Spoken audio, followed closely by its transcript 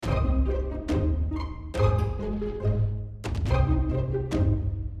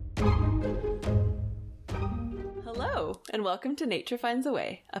And welcome to Nature Finds a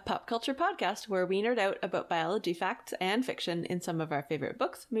Way, a pop culture podcast where we nerd out about biology facts and fiction in some of our favorite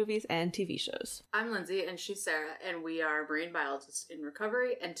books, movies, and TV shows. I'm Lindsay, and she's Sarah, and we are marine biologists in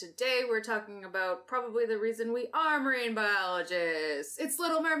recovery, and today we're talking about probably the reason we are marine biologists. It's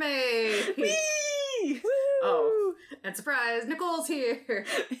Little Mermaid! Whee! Oh, and surprise, Nicole's here!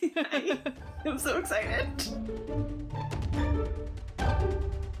 Hi. I'm so excited.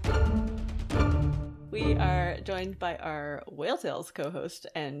 We are joined by our Whale Tales co-host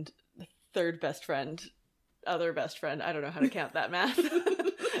and third best friend, other best friend, I don't know how to count that math,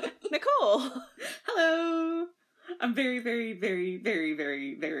 Nicole. Hello! I'm very, very, very, very,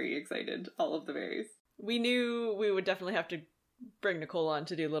 very, very excited. All of the berries. We knew we would definitely have to bring Nicole on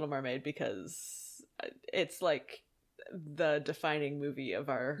to do Little Mermaid because it's like the defining movie of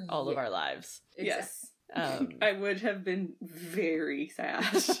all of our lives. Yes. I would have been very sad.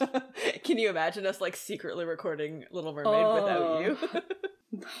 Can you imagine us like secretly recording Little Mermaid without you?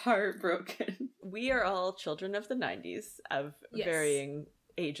 Heartbroken. We are all children of the 90s of varying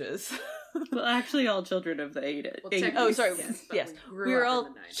ages. Well, actually, all children of the 80s. Well, oh, sorry. Yes, we were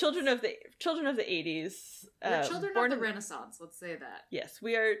all children of the 80s. We're children of the Renaissance. Let's say that. Yes,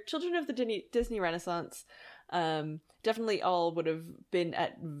 we are children of the Disney Renaissance. Definitely all would have been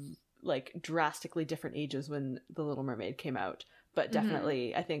at like drastically different ages when The Little Mermaid came out, but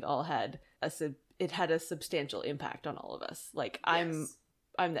definitely I think all had it had a substantial impact on all of us. Like I'm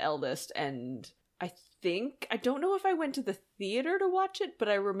the eldest, and I don't know if I went to the theater to watch it, but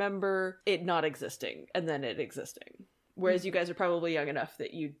I remember it not existing and then it existing. Whereas you guys are probably young enough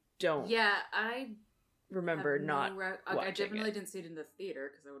that you don't. Yeah, I remember not. I definitely didn't see it in the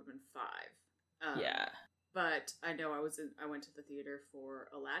theater because I would have been 5. Yeah. But I know I went to the theater for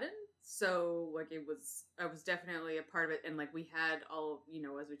Aladdin, so like I was definitely a part of it, and like we had all,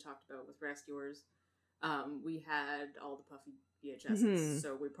 as we talked about with Rescuers, we had all the Puffy VHSs,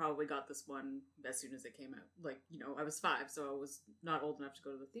 so we probably got this one as soon as it came out. Like, I was 5, so I was not old enough to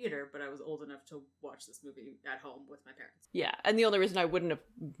go to the theater, but I was old enough to watch this movie at home with my parents. Yeah, and the only reason I wouldn't have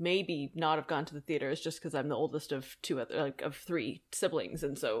maybe not have gone to the theater is just because I'm the oldest of of 3 siblings,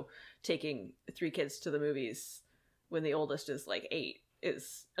 and so taking 3 kids to the movies when the oldest is like 8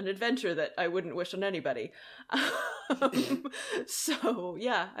 is an adventure that I wouldn't wish on anybody. So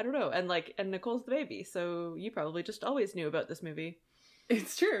yeah, I don't know. And Nicole's the baby, so you probably just always knew about this movie.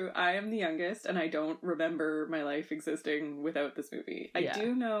 It's true. I am the youngest, and I don't remember my life existing without this movie. I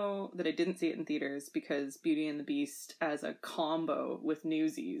do know that I didn't see it in theaters because Beauty and the Beast as a combo with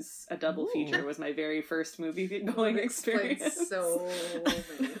Newsies, a double feature, was my very first movie going experience. So many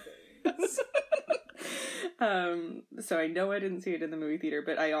things. So I know I didn't see it in the movie theater,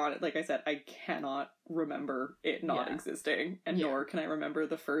 but like I said, I cannot remember it not existing, and nor can I remember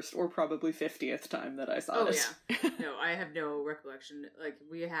the first or probably 50th time that I saw it. No, I have no recollection. Like,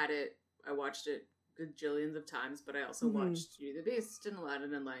 we had it, I watched it gajillions of times, but I also watched Beauty and the Beast and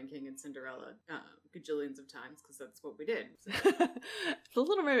Aladdin and Lion King and Cinderella gajillions of times, because that's what we did. So. The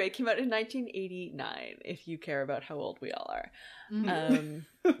Little Mermaid came out in 1989, if you care about how old we all are.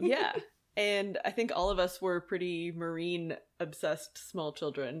 Yeah. And I think all of us were pretty marine obsessed small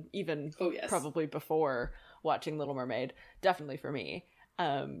children, even probably before watching Little Mermaid, definitely for me.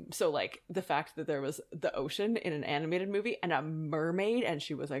 So like the fact that there was the ocean in an animated movie and a mermaid, and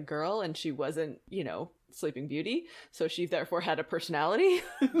she was a girl and she wasn't, Sleeping Beauty, so she therefore had a personality.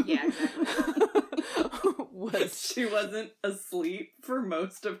 Yeah, exactly. She wasn't asleep for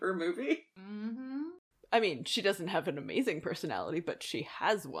most of her movie. I mean, she doesn't have an amazing personality, but she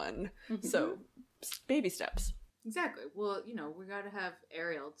has one. So, baby steps. Exactly. Well, we gotta have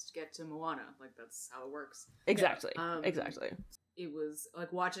Ariel to get to Moana. Like, that's how it works. Exactly. Exactly. It was,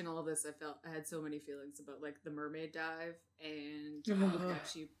 like, watching all of this, I had so many feelings about, like, the mermaid dive, and you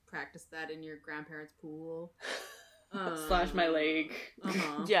actually practiced that in your grandparents' pool. Slash my leg.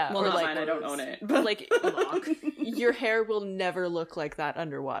 Yeah. Well, not mine, I don't own it. But like, your hair will never look like that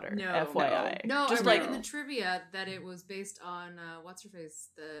underwater. No, FYI. No, just I read in the trivia that it was based on what's her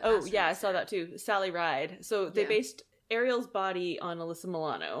face? I saw that too. Sally Ride. So they based Ariel's body on Alyssa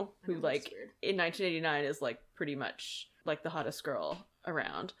Milano, who in 1989 is like pretty much like the hottest girl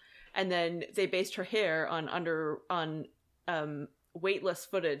around, and then they based her hair on weightless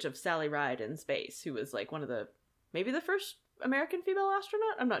footage of Sally Ride in space, who was like one of the maybe the first American female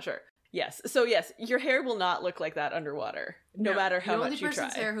astronaut? I'm not sure. Yes. So yes, your hair will not look like that underwater, no matter how much you try. The only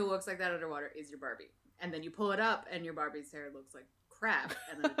person's hair who looks like that underwater is your Barbie. And then you pull it up and your Barbie's hair looks like crap.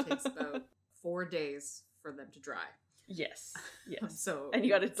 And then it takes about 4 days for them to dry. Yes. So And you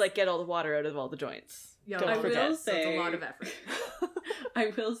got to like get all the water out of all the joints. Yeah, Don't I forget. will say, it's a lot of effort.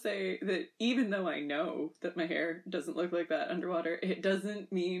 I will say that even though I know that my hair doesn't look like that underwater, it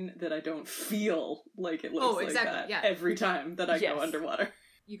doesn't mean that I don't feel like it looks like that every time that I go underwater.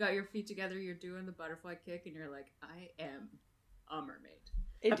 You got your feet together, you're doing the butterfly kick, and you're like, I am a mermaid.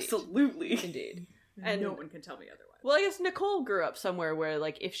 Indeed. Absolutely. Indeed. And no one can tell me otherwise. Well, I guess Nicole grew up somewhere where,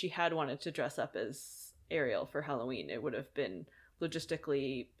 like, if she had wanted to dress up as Ariel for Halloween, it would have been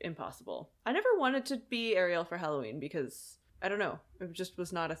logistically impossible. I never wanted to be Ariel for Halloween because, I don't know, it just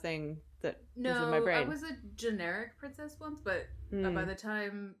was not a thing that was in my brain. I was a generic princess once, but by the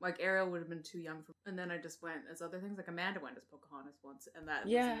time, like, Ariel would have been too young for, and then I just went as other things. Like, Amanda went as Pocahontas once, and that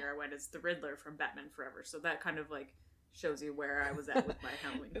was the year I went as the Riddler from Batman Forever. So that kind of, like, shows you where I was at with my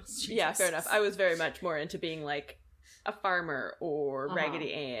Halloween. Yeah, fair enough. I was very much more into being, like, a farmer or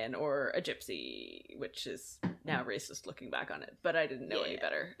Raggedy Ann or a gypsy, which is now racist looking back on it, but I didn't know any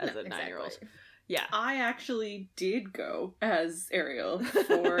better as a 9-year-old. Yeah. I actually did go as Ariel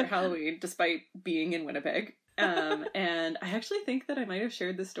for Halloween, despite being in Winnipeg. And I actually think that I might have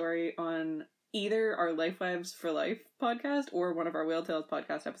shared this story on either our Lifewives for Life podcast or one of our Whale Tales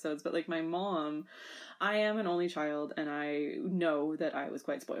podcast episodes, but like my mom, I am an only child and I know that I was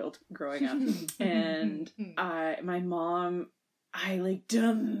quite spoiled growing up. And my mom, I like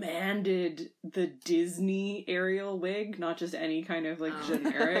demanded the Disney Ariel wig, not just any kind of like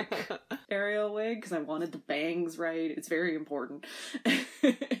generic Ariel wig, because I wanted the bangs right. It's very important.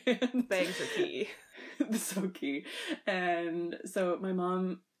 Bangs are key. So key. And so my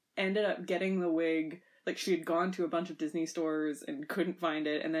mom ended up getting the wig. Like, she had gone to a bunch of Disney stores and couldn't find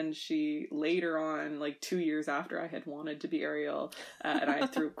it, and then she, later on, like 2 years after I had wanted to be Ariel, and I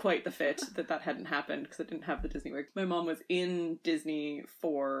threw quite the fit that hadn't happened because I didn't have the Disney wig. My mom was in Disney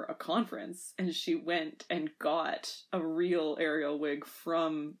for a conference, and she went and got a real Ariel wig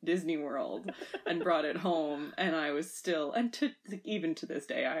from Disney World and brought it home, and I was still, and even to this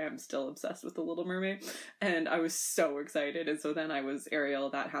day, I am still obsessed with The Little Mermaid, and I was so excited, and so then I was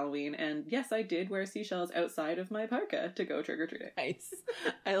Ariel that Halloween, and yes, I did wear seashells outside of my parka to go trick-or-treating. Nice.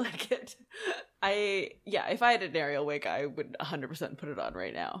 I like it. If I had an Ariel wig, I would 100% put it on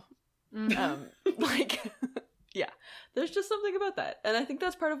right now. There's just something about that. And I think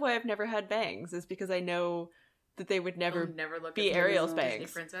that's part of why I've never had bangs, is because I know that they would never look be Ariel's bangs.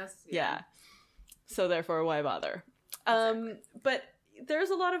 Disney princess. Yeah. So therefore, why bother? Exactly. But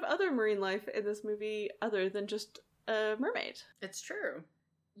there's a lot of other marine life in this movie other than just a mermaid. It's true.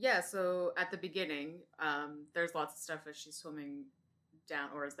 Yeah, so at the beginning, there's lots of stuff as she's swimming down,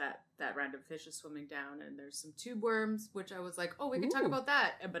 or as that random fish is swimming down, and there's some tube worms, which I was like, oh, we could talk about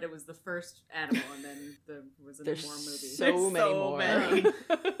that. But it was the first animal, and then there was more movie. So many more.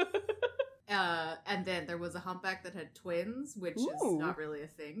 And then there was a humpback that had twins, which is not really a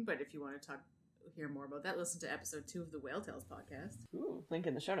thing, but if you want to hear more about that, listen to episode 2 of the Whale Tales podcast. Ooh, link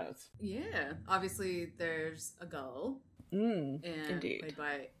in the show notes. Yeah. Obviously, there's a gull. Indeed. Played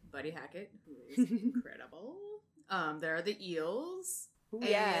by Buddy Hackett, who is incredible. There are the eels.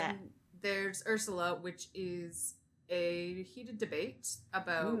 And there's Ursula, which is a heated debate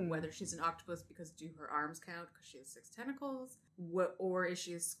about whether she's an octopus because do her arms count because she has 6 tentacles, or is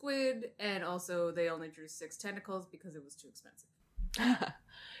she a squid? And also, they only drew 6 tentacles because it was too expensive.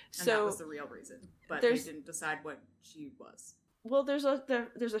 And that was the real reason. But they didn't decide what she was. Well, there's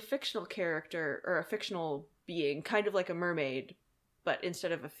a fictional character, or a fictional being, kind of like a mermaid, but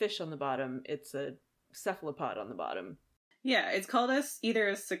instead of a fish on the bottom, it's a cephalopod on the bottom. Yeah, it's called either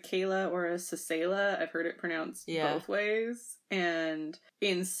a cicala or a cicala. I've heard it pronounced both ways. And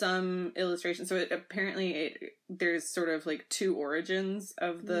in some illustrations, so there's sort of like 2 origins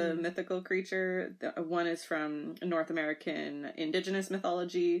of the mythical creature. One is from North American indigenous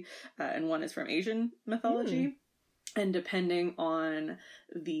mythology, and one is from Asian mythology. And depending on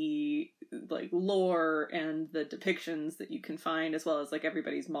the like lore and the depictions that you can find, as well as like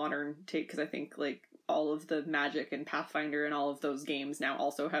everybody's modern take, because I think like all of the Magic and Pathfinder and all of those games now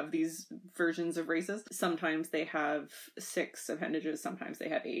also have these versions of races. Sometimes they have 6 appendages, sometimes they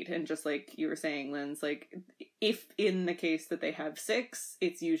have 8. And just like you were saying, Linz, like if in the case that they have 6,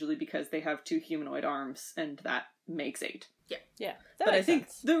 it's usually because they have 2 humanoid arms, and that makes 8. Yeah. But I think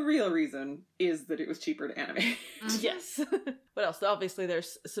the real reason is that it was cheaper to animate. Yes. What else? Obviously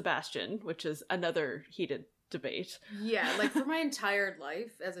there's Sebastian, which is another heated debate. Yeah, like for my entire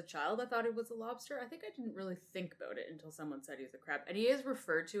life as a child, I thought it was a lobster. I think I didn't really think about it until someone said he's a crab. And he is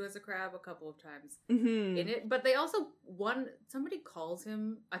referred to as a crab a couple of times in it. But they also, somebody calls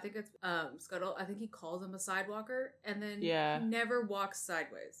him, I think it's Scuttle, I think he calls him a sidewalker. And then he never walks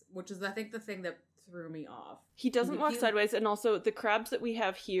sideways, which is, I think, the thing that threw me off. He doesn't walk sideways, and also the crabs that we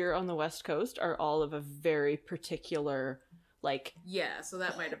have here on the West Coast are all of a very particular, like... Yeah, so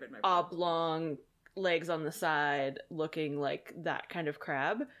that might have been my problem. Oblong, legs on the side, looking like that kind of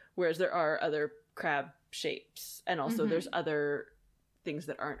crab, whereas there are other crab shapes, and also there's other things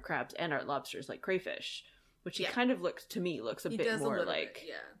that aren't crabs and aren't lobsters, like crayfish, which he kind of looks a bit more like...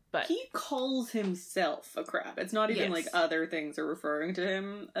 Yeah. But he calls himself a crab. It's not even like other things are referring to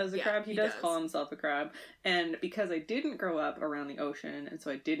him as a crab. He does call himself a crab. And because I didn't grow up around the ocean, and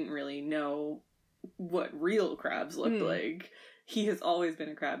so I didn't really know what real crabs looked like, he has always been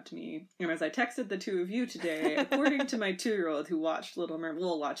a crab to me. And as I texted the two of you today, according to my 2-year-old who watched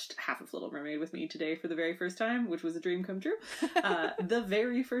watched half of Little Mermaid with me today for the very first time, which was a dream come true, the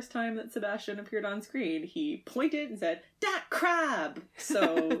very first time that Sebastian appeared on screen, he pointed and said, "Dat crab!"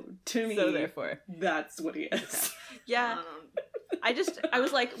 So, to me, so therefore, that's what he is. Yeah. I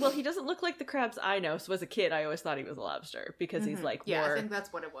was like, well, he doesn't look like the crabs I know, so as a kid I always thought he was a lobster, because he's like more... I think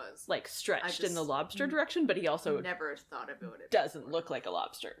that's what it was. Like stretched in the lobster direction, but he also never thought about it. Doesn't look like a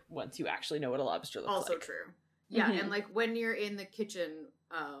lobster once you actually know what a lobster looks like. Also true. Yeah, and like when you're in the kitchen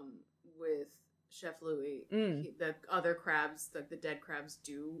with Chef Louis, the other crabs, the dead crabs,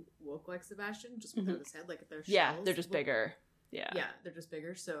 do look like Sebastian, just without his head, like their shells. They're just bigger. Yeah, they're just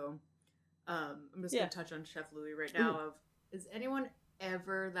bigger. So I'm just gonna touch on Chef Louis right now. Is anyone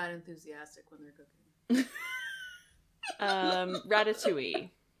ever that enthusiastic when they're cooking? Ratatouille.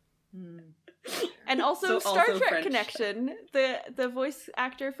 And also Star Trek French connection. The voice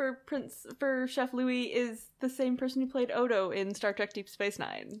actor for Chef Louis is the same person who played Odo in Star Trek Deep Space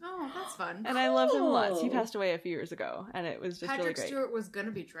Nine. Oh, that's fun. And I love him lots. He passed away a few years ago, and it was just Patrick really great. Stewart was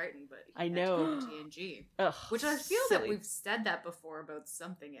gonna be Triton, but he I know. had to go to TNG. Ugh, which I feel silly. that we've said that before about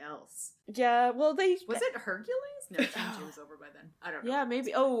something else. Yeah, well, was it Hercules? No, TNG was over by then. I don't know. Yeah,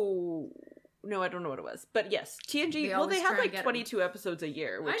 maybe. Oh. No, I don't know what it was. But yes, TNG, they have like 22 episodes a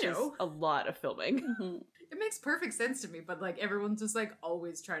year, which is a lot of filming. It makes perfect sense to me, but like everyone's just like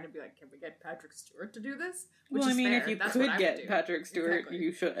always trying to be like, can we get Patrick Stewart to do this? Well, I mean, if you could get Patrick Stewart,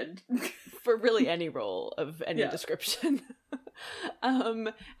 you should. For really any role of any description.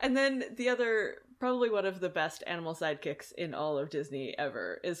 And then the other, probably one of the best animal sidekicks in all of Disney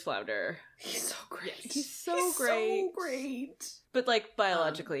ever is Flounder. He's so great. He's so great. But like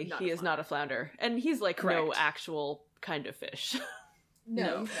biologically, he is not a flounder. And he's like no actual kind of fish.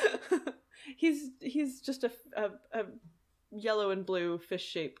 No. He's just a yellow and blue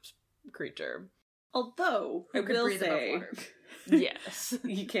fish-shaped creature. Although, I will say... Yes.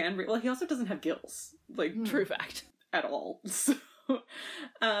 He can... Well, he also doesn't have gills. Like, true fact. At all. So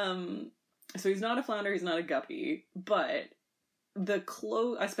he's not a flounder, he's not a guppy, but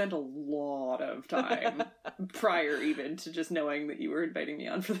I spent a lot of time prior even to just knowing that you were inviting me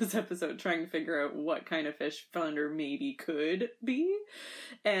on for this episode trying to figure out what kind of fish flounder maybe could be.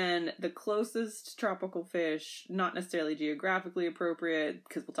 And the closest tropical fish, not necessarily geographically appropriate,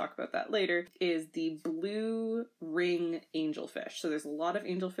 because we'll talk about that later, is the blue ring angelfish. So there's a lot of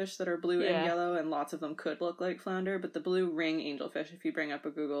angelfish that are blue and yellow, and lots of them could look like flounder, but the blue ring angelfish, if you bring up a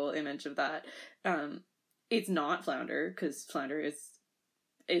Google image of that, it's not flounder, because flounder is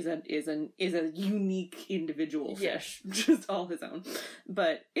a unique individual fish, just all his own.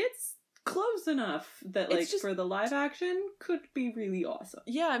 But it's close enough that like for the live action could be really awesome.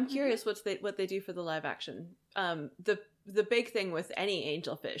 Yeah, I'm curious what they do for the live action. The big thing with any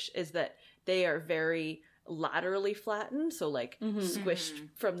angelfish is that they are very laterally flattened, so like squished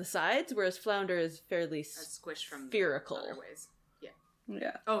from the sides, whereas flounder is fairly squished from spherical. Other ways.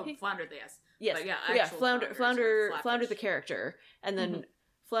 Yeah. Oh, flounder, yes. Yes, but Flounder the character, and then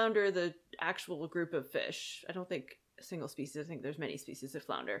Flounder the actual group of fish. I don't think a single species. I think there's many species of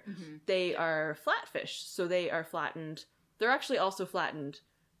flounder. They are flatfish, so they are flattened. They're actually also flattened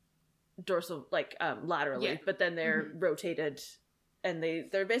dorsal, like laterally, but then they're rotated, and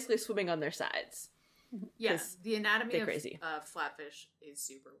they're basically swimming on their sides. Yes, the anatomy of crazy. Flatfish is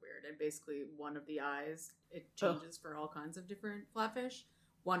super weird, and basically one of the eyes it changes for all kinds of different flatfish.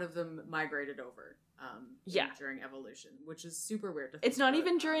 One of them migrated over during evolution, which is super weird to think It's not about.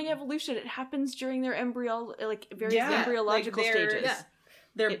 even during evolution. It happens during their embryological stages. Yeah.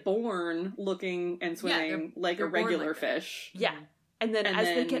 They're born looking and swimming like a regular fish. Yeah. And then as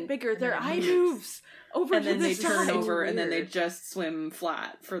they get bigger, their eye moves over and to then the they side. turn over and then they just swim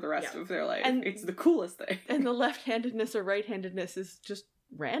flat for the rest of their life. And it's the coolest thing. And the left-handedness or right-handedness is just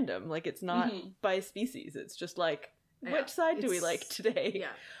random. Like, it's not by species. It's just like, which side do we like today? Yeah.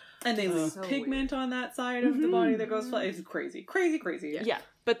 And they lose pigment on that side of the body that goes flat. It's crazy. Crazy. Yeah.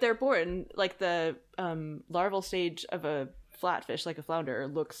 But they're born, like the larval stage of a flatfish, like a flounder,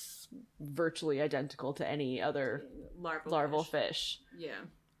 looks virtually identical to any other larval fish. Yeah.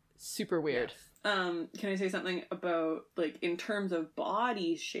 Super weird. Can I say something about, like, in terms of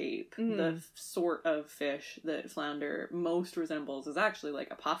body shape, the sort of fish that flounder most resembles is actually like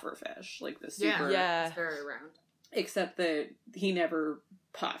a puffer fish, like the super... Yeah. It's very round. Except that he never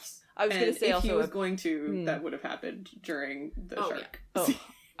puffs. I was going to say if also... he was going to, that would have happened during the shark. Yeah. Oh,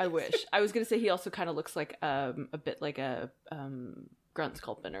 I wish. I was going to say he also kind of looks like a bit like a grunt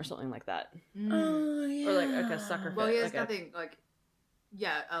sculpin or something like that. Oh, yeah. Or like a sucker. Well, he has like nothing,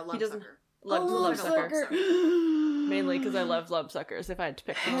 a lump sucker. Lump sucker. Mainly because I love lump suckers. If I had to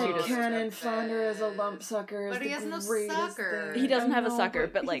pick the cutest. Cannon flounder as a lump sucker is but he has no sucker. He doesn't have a sucker,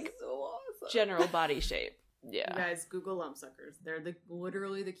 but like so awesome. general body shape. Yeah. You guys, Google lump suckers. They're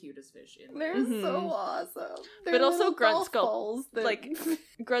literally the cutest fish in They're there. so awesome. But also grunt sculpins. like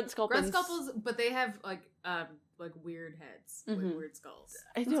grunt sculpins. Grunt sculpins, but they have like weird heads with weird skulls.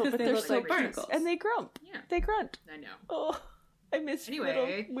 I know, but they they're look so like cute. barnacles. And they grump. Yeah, They grunt. I know. Oh, I miss Anyway.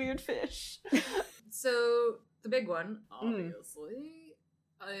 little weird fish. So the big one, obviously,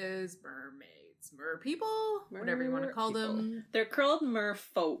 is mermaids, merpeople, whatever you want to call them. They're called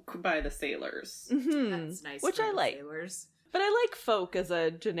merfolk by the sailors. That's nice. Which for I the like. Sailors. But I like folk as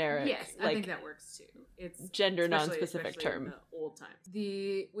a generic, Yes, I like think that works too. It's gender especially non-specific in term. the old times.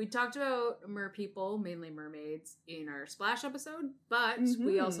 We talked about merpeople, mainly mermaids, in our Splash episode, but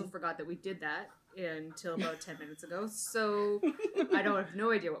we also forgot that we did that until about 10 minutes ago. So I have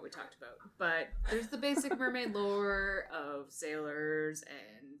no idea what we talked about. But there's the basic mermaid lore of sailors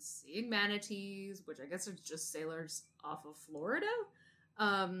and seeing manatees, which I guess are just sailors off of Florida.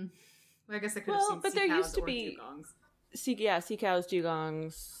 I guess I could have seen but sea there cows used to or be dugongs. Sea cows,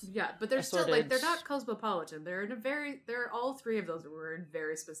 dugongs. Yeah, but they're assorted. still like they're not cosmopolitan. They're all three of those were in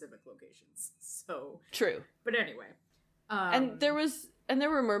very specific locations. So True. but anyway. And there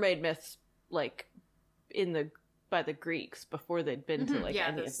were mermaid myths like by the Greeks before they'd been to like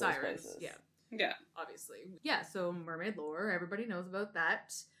any of those sirens. places. Yeah, obviously. Yeah, so mermaid lore, everybody knows about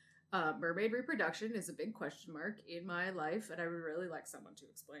that. Mermaid reproduction is a big question mark in my life, and I would really like someone to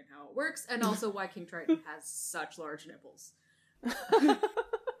explain how it works, and also why King Triton has such large nipples.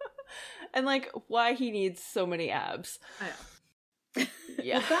 And like why he needs so many abs. I know.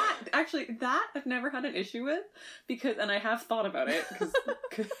 Yeah. Well, that I've never had an issue with and I have thought about it because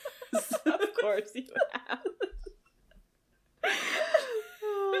Of course you have.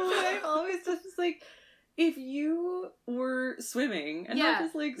 I always just like, if you were swimming and not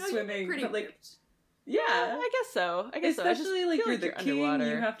just like swimming, but like ripped. I guess so. Especially like you're the you're king, underwater.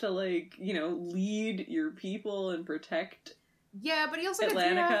 you have to like, lead your people and protect. Yeah, but he also gets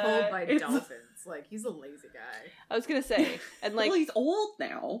Atlantica, pulled by dolphins. Like, he's a lazy guy. I was gonna say, and like, well, he's old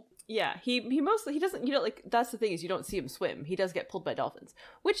now. yeah, he doesn't, like, that's the thing is you don't see him swim. He does get pulled by dolphins,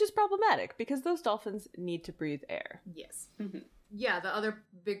 which is problematic because those dolphins need to breathe air. Yes. Yeah, the other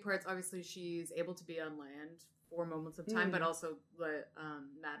big parts, obviously, she's able to be on land for moments of time, but also the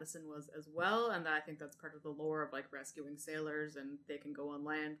Madison was as well, and I think that's part of the lore of like rescuing sailors, and they can go on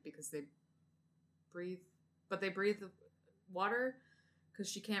land because they breathe water because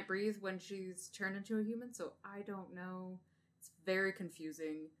she can't breathe when she's turned into a human. So I don't know. It's very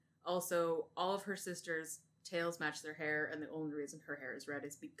confusing. Also, all of her sisters' tails match their hair, and the only reason her hair is red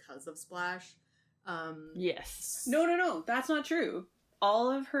is because of Splash. Yes. No, that's not true.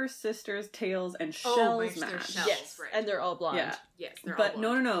 All of her sisters' tails and shells their match. shells. Yes, right. and they're all blonde. Yeah. Yes, they're But all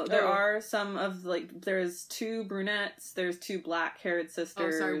no. blonde. There are some of like there's 2 brunettes, there's 2 black-haired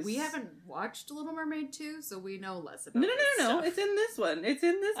sisters. Oh, sorry, we haven't watched Little Mermaid 2, so we know less about No. this stuff. It's in this one. It's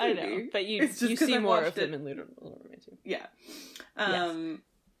in this I movie. know, but you It's just 'cause see I've more watched of them it. in Little Mermaid too. Yeah.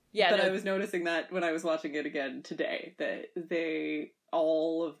 Yeah, but no, I was noticing that when I was watching it again today, that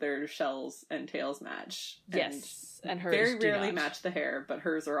all of their shells and tails match. yes, and hers Very do rarely not. match the hair, but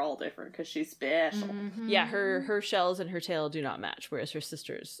hers are all different because she's special. Mm-hmm. Yeah, her shells and her tail do not match, whereas her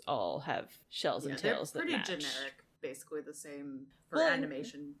sisters all have shells and they're tails that pretty match. generic, basically the same for Well,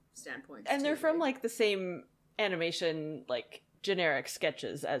 animation standpoint. And they're from like the same animation, like generic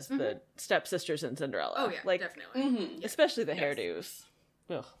sketches as the stepsisters in Cinderella. oh yeah, like definitely. Mm-hmm. especially the Yes. hairdos.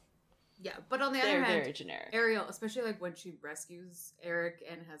 Ugh, Yeah, but on the they're other hand, very generic. Ariel, especially like when she rescues Eric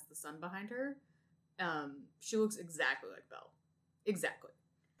and has the sun behind her, she looks exactly like Belle. Exactly.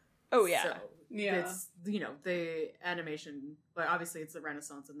 Oh yeah, So, Yeah. it's, the animation, but obviously it's the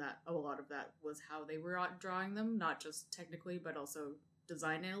Renaissance, and that a lot of that was how they were drawing them, not just technically, but also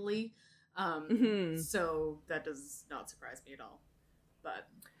designally. Mhm. So that does not surprise me at all. But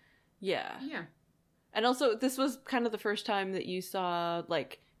yeah. yeah, And also, this was kind of the first time that you saw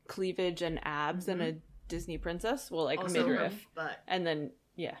like cleavage and abs in a Disney princess. Well, like Also midriff. but And then,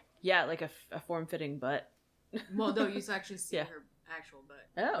 yeah, like a form-fitting butt. well, no, you actually see Yeah. her actual butt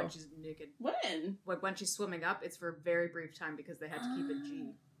Oh. when she's naked. When? Like when she's swimming up, it's for a very brief time because they had to keep it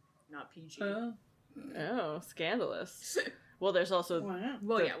G, not PG. Oh, scandalous. Well, there's also Wow.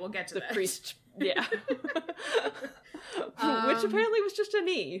 Well, the- yeah, we'll get to the that. priest, yeah. Um, Which apparently was just a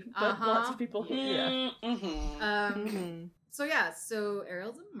knee, but uh-huh. lots of people, yeah. Mm-hmm. Mhm. So yeah, so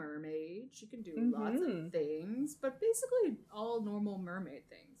Ariel's a mermaid. She can do lots Mhm. of things, but basically all normal mermaid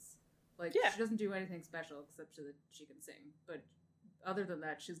things. Like Yeah. she doesn't do anything special except that she can sing. But other than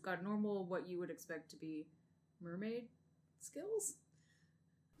that, she's got normal what you would expect to be mermaid skills.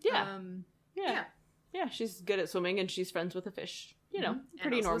 Yeah, Yeah. yeah, she's good at swimming and she's friends with a fish. You know, Mhm. And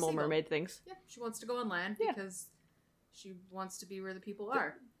pretty also a normal seagull. mermaid things. Yeah, she wants to go on land Yeah. because she wants to be where the people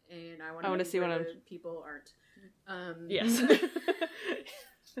are, and I want I wanna to see where one of- the people aren't. Yes.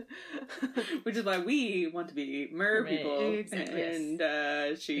 Which is why we want to be mer Mermaid. people, Exactly.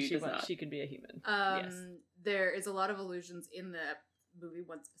 and she does not. She could be a human. Um, Yes. There is a lot of allusions in the movie,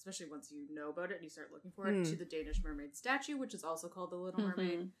 especially once you know about it and you start looking for it, Hmm. to the Danish mermaid statue, which is also called the Little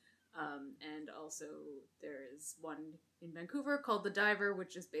Mermaid. And also there is one in Vancouver called the Diver,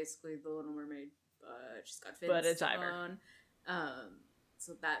 which is basically the Little Mermaid. She's got fins But a diver. on.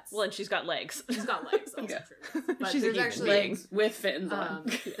 So that's Well, and she's got legs. she's got legs. Also Yeah. true. But She's a there's human actually being. Legs with fins on.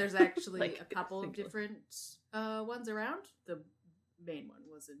 there's actually Like, a couple of singular. different ones around. The main one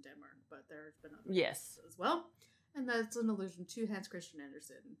was in Denmark, but there's been others Yes. as well. And that's an allusion to Hans Christian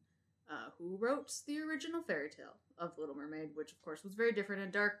Andersen, who wrote the original fairy tale of Little Mermaid, which of course was very different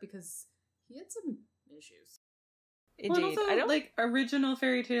and dark because he had some issues. Indeed. Well, and also, I don't like original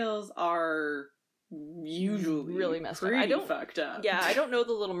fairy tales are usually Really messed up. I pretty don't- fucked up. Yeah, I don't know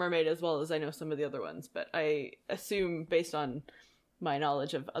the Little Mermaid as well as I know some of the other ones, but I assume based on my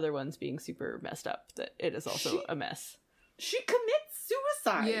knowledge of other ones being super messed up that it is also She- a mess. She commits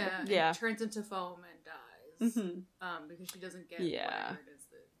suicide. Yeah, Yeah. and turns into foam and dies. Mhm. Because she doesn't get Yeah. whatever it is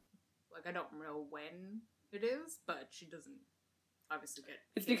that, like, I don't know when it is, but she doesn't obviously get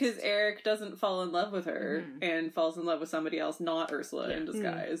It's because kissed. Eric doesn't fall in love with her Mhm. and falls in love with somebody else, not Ursula Yeah. in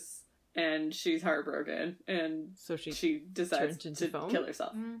disguise. And she's heartbroken, and So she she decides turns into to foam? kill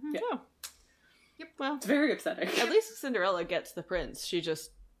herself. Mhm. Yeah. Oh. Yep. Well, It's very upsetting. at least Cinderella gets the prince. She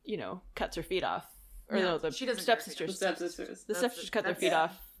just, cuts her feet off. Or no, the she doesn't stepsisters. The stepsisters. The stepsisters cut their that's- feet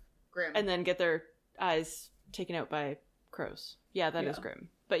off Grim. and then get their eyes taken out by crows. Yeah, that is Yeah. grim.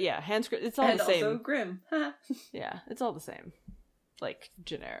 But yeah, it's all And the same. also Grimm. Yeah, it's all the same. Like,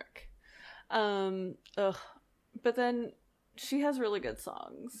 generic. Ugh. But then she has really good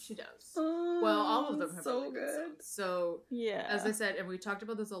songs. She does. Well, all of them have so really good good. songs. So, Yeah. as I said, and we talked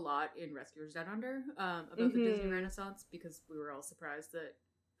about this a lot in Rescuers Down Under, about the Disney Mhm. Renaissance, because we were all surprised that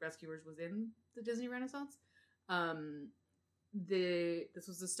Rescuers was in the Disney Renaissance. This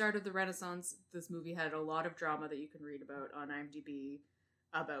was the start of the Renaissance. This movie had a lot of drama that you can read about on IMDb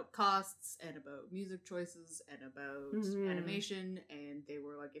about costs and about music choices and about Mhm. animation, and they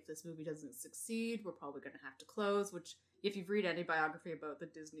were like, if this movie doesn't succeed, we're probably going to have to close, which if you've read any biography about the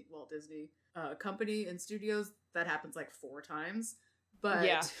Walt Disney company and studios, that happens like 4 times. But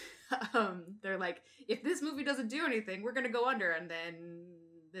Yeah. they're like, if this movie doesn't do anything, we're going to go under, and then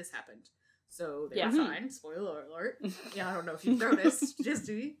this happened. So they Yeah. were fine. Spoiler alert. Yeah, I don't know if you've noticed.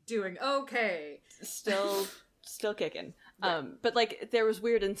 Disney doing okay. Still kicking. Yeah. But like there was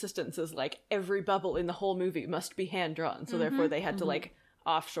weird insistences like every bubble in the whole movie must be hand drawn. So therefore they had to like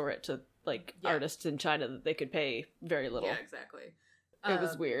offshore it to like Yeah. artists in China that they could pay very little. Yeah, exactly. It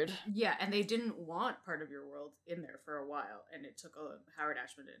was weird. Yeah, and they didn't want Part of Your World in there for a while, and it took Howard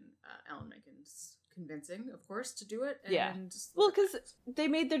Ashman and Alan Menken's convincing, of course, to do it. And Yeah. look Well, at because that. they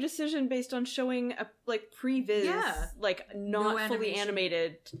made their decision based on showing a like previs, Yeah. like not No fully animation.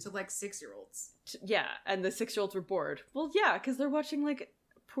 animated. to like 6-year-olds. Yeah, and the 6-year-olds were bored. Well, yeah, because they're watching like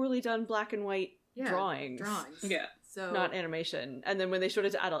poorly done black and white Yeah, drawings. Yeah. So Not animation. And then when they showed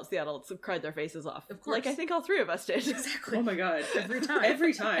it to adults, the adults cried their faces off. Of course. Like I think all 3 of us did. exactly. Oh my god. Every time.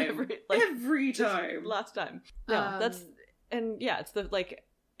 Every time. Every just time. Last time. No, that's Um, and yeah, it's the like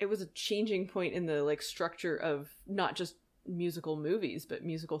it was a changing point in the like structure of not just musical movies, but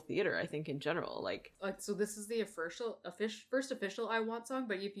musical theater, I think in general. Like so this is the first official I Want song,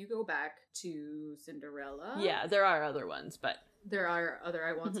 but if you go back to Cinderella, yeah, there are other ones, but there are other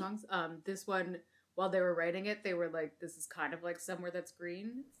I Want Mhm. songs. This one, while they were writing it, they were like, this is kind of like Somewhere That's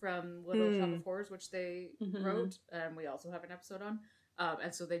Green from Little Shop of Horrors, which they Mhm. wrote, and we also have an episode on.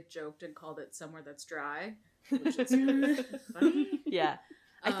 And so they joked and called it Somewhere That's Dry, which is funny. yeah.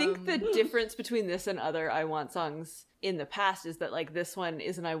 I think the Um, difference between this and other I Want songs in the past is that like this one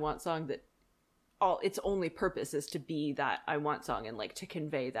is an I Want song that its only purpose is to be that I want song and like to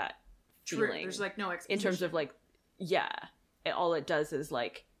convey that feeling. There's like no exposition. In terms of like, all it does is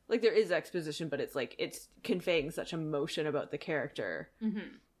like there is exposition, but it's like it's conveying such emotion about the character,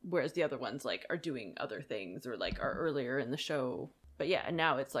 whereas the other ones like are doing other things or like are earlier in the show. But yeah, and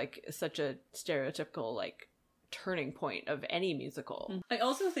now it's like such a stereotypical like turning point of any musical. I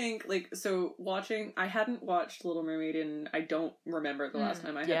also think like, so I hadn't watched Little Mermaid and I don't remember the last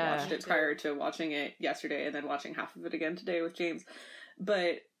time I had watched it prior to watching it yesterday and then watching half of it again today with James.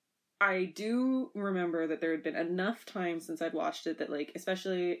 But I do remember that there had been enough time since I'd watched it that, like,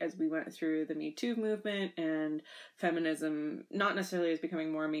 especially as we went through the Me Too movement and feminism, not necessarily is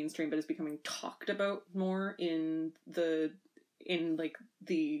becoming more mainstream, but is becoming talked about more in the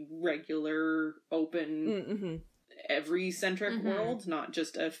regular, open, every-centric world, not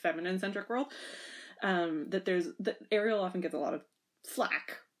just a feminine-centric world, that Ariel often gets a lot of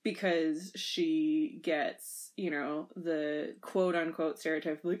flack because she gets, you know, the quote-unquote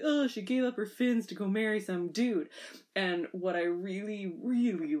stereotype of like, oh, she gave up her fins to go marry some dude. And what I really,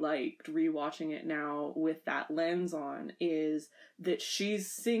 really liked rewatching it now with that lens on is that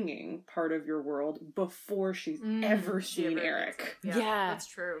she's singing Part of Your World before she's ever seen Eric. Yeah, that's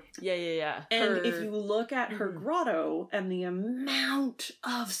true. Yeah. And if you look at her grotto and the amount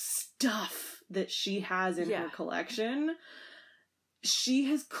of stuff that she has in her collection, she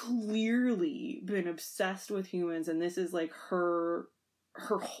has clearly been obsessed with humans, and this is like her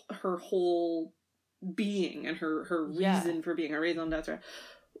whole being and her reason for being, her raison d'etre,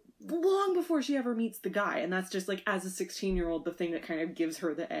 long before she ever meets the guy. And that's just like, as a 16-year-old, the thing that kind of gives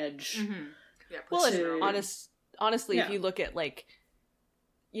her the edge. Yeah, well, and honestly, if you look at like,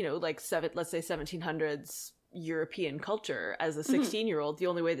 you know, like let's say 1700s European culture, as a 16-year-old, the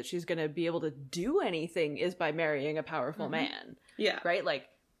only way that she's going to be able to do anything is by marrying a powerful man. Yeah. Right? Like,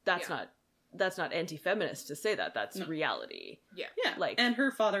 that's not anti-feminist to say that. That's reality. Yeah. Like, and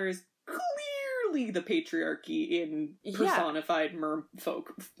her father is clearly the patriarchy in personified merfolk.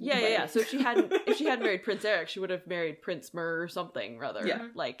 Yeah. So if she hadn't married Prince Eric, she would have married Prince Mer or something rather. Yeah.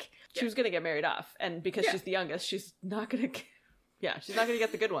 Like, she was going to get married off, and because she's the youngest, she's not going to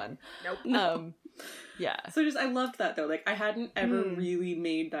get the good one. Nope. Yeah. So I loved that though. Like, I hadn't ever really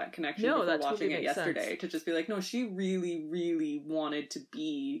made that connection before watching it yesterday. Sense. To just be like, no, she really, really wanted to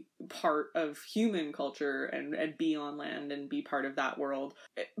be part of human culture and be on land and be part of that world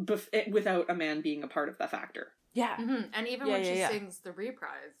without a man being a part of the factor. Yeah. And even when she sings the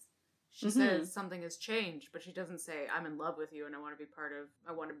reprise, she says something has changed, but she doesn't say, I'm in love with you and I want to be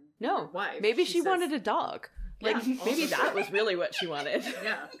your wife. Maybe she wanted a dog. Like, maybe that was really what she wanted.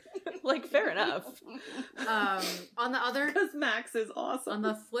 Yeah. Like, fair enough. On the other... Because Max is awesome. On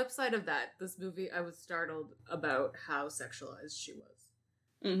the flip side of that, this movie, I was startled about how sexualized she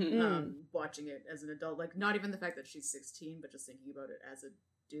was. Watching it as an adult. Like, not even the fact that she's 16, but just thinking about it as a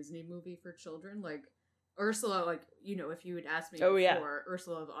Disney movie for children. Like, Ursula, like, you know, if you had asked me before,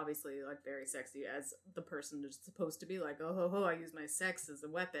 Ursula obviously, like, very sexy as the person is supposed to be, like, oh, ho, ho, I use my sex as a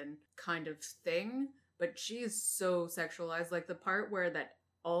weapon kind of thing. But she is so sexualized. Like, the part where that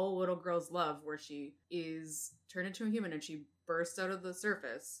all little girls love, where she is turned into a human and she bursts out of the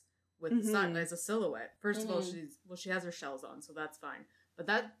surface with the sun as a silhouette. First of all, she has her shells on, so that's fine. But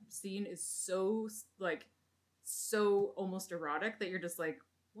that scene is so, like, so almost erotic that you're just like,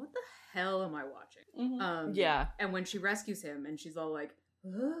 what the hell am I watching? Yeah. And when she rescues him and she's all like,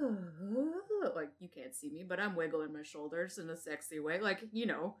 like, you can't see me, but I'm wiggling my shoulders in a sexy way, like, you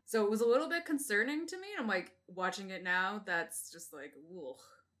know. So it was a little bit concerning to me. I'm like, watching it now, that's just like, ugh.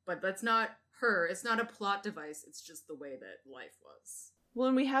 But that's not her. It's not a plot device. It's just the way that life was. Well,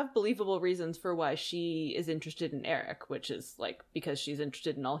 and we have believable reasons for why she is interested in Eric, which is, like, because she's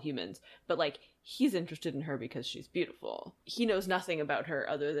interested in all humans. But, like, he's interested in her because she's beautiful. He knows nothing about her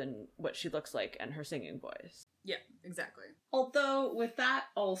other than what she looks like and her singing voice. Yeah, exactly. Although, with that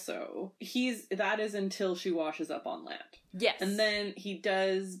also, that is until she washes up on land. Yes. And then he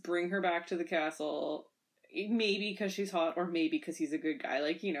does bring her back to the castle, maybe because she's hot, or maybe because he's a good guy.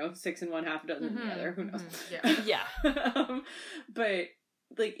 Like, you know, 6 in one, half a dozen in the other. Who knows? Yeah. But,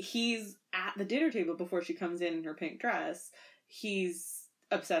 like, he's at the dinner table before she comes in her pink dress. He's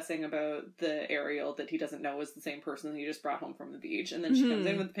obsessing about the Ariel that he doesn't know is the same person that he just brought home from the beach. And then she comes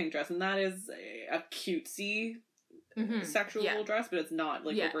in with the pink dress, and that is a cutesy sexual dress, but it's not,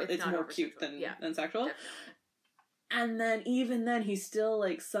 like, it's more cute than sexual. Definitely. And then, even then, he still,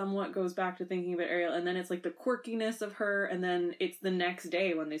 like, somewhat goes back to thinking about Ariel, and then it's, like, the quirkiness of her, and then it's the next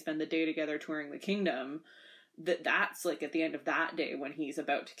day when they spend the day together touring the kingdom, that's, like, at the end of that day when he's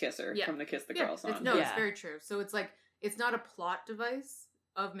about to kiss her from the Kiss the Girl song. It's very true. So it's, like, it's not a plot device.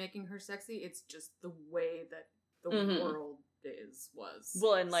 of making her sexy. It's just the way that the world was.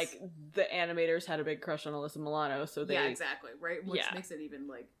 Well, and like the animators had a big crush on Alyssa Milano, so they exactly, right? Which makes it even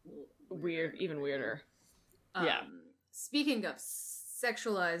like even weirder. Speaking of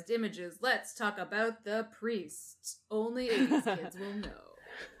sexualized images, let's talk about The Priest. Only 80s kids will know.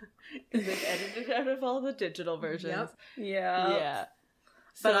 Is it edited out of all the digital versions? Yep. Yeah.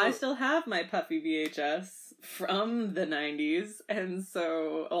 But I still have my puffy VHS from the 90s, and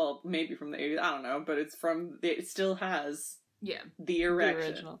so, well, maybe from the 80s, I don't know, but it still has the erection. The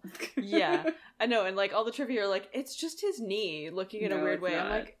original. Yeah, I know, and like all the trivia are like, it's just his knee looking in a weird way. Not.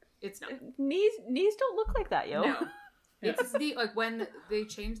 I'm like, it's not. Knees don't look like that, yo. No. It's the, like, when they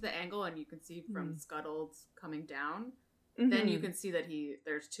change the angle and you can see from Scuttles coming down, then you can see that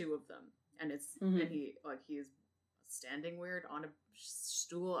there's two of them, and it's, and he's standing weird on a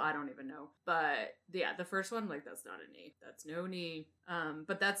stool. I don't even know, but yeah, the first one, like, that's not a knee. That's no knee.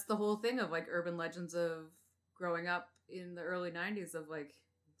 But that's the whole thing of like urban legends of growing up in the early 90s of like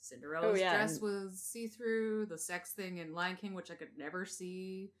Cinderella's dress was see-through, the sex thing in Lion King, which I could never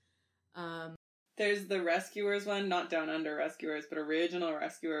see. There's the Rescuers one, not Down Under Rescuers, but original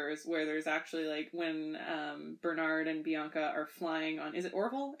Rescuers, where there's actually like when Bernard and Bianca are flying on, is it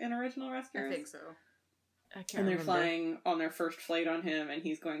Orville in original Rescuers? I think so. And they're flying on their first flight on him, and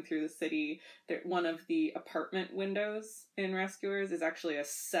he's going through the city. One of the apartment windows in Rescuers is actually a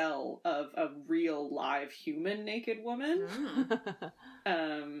cell of a real live human naked woman.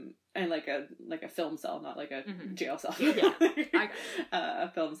 And like a film cell, not like a jail cell.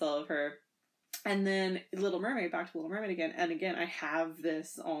 A film cell of her. And then Little Mermaid, back to Little Mermaid again. And again, I have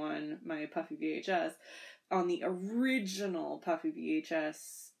this on my Puffy VHS. On the original Puffy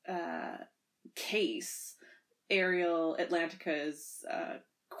VHS case, Atlantica's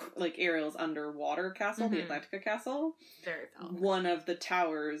like Ariel's underwater castle, the Atlantica castle. Very phallic. One of the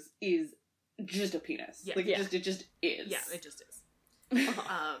towers is just a penis. It just is. Yeah, it just is.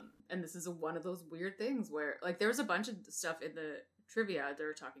 And this is one of those weird things where, like, there was a bunch of stuff in the trivia. They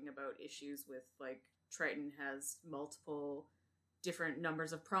were talking about issues with, like, Triton has multiple different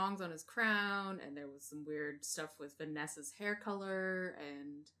numbers of prongs on his crown, and there was some weird stuff with Vanessa's hair color,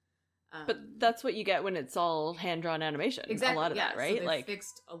 and but that's what you get when it's all hand-drawn animation. Exactly. A lot of that, right? So they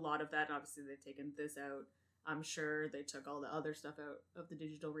fixed a lot of that. Obviously, they've taken this out. I'm sure they took all the other stuff out of the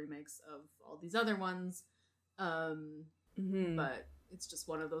digital remakes of all these other ones. But it's just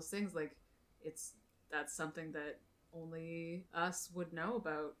one of those things. Like, that's something that only us would know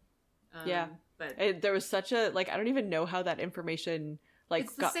about. But there was such a, like, I don't even know how that information got passed on.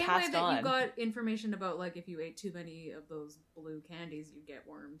 It's the same way that you got information about, like, if you ate too many of those blue candies, you'd get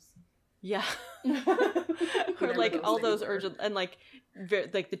worms. Yeah. Or like all those urgent, and like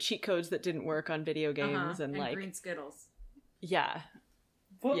the cheat codes that didn't work on video games, and like green Skittles. Yeah.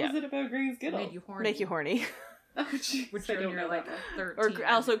 What was it about green Skittles? Make you horny. Oh, geez. Which you're like 13. Or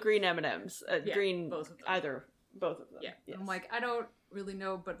also green M&Ms. Green, both of them. Both of them. Yeah. Yes. I'm like, I don't really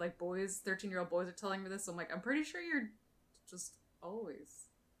know, but like 13-year-old boys are telling me this. So I'm like, I'm pretty sure you're just always.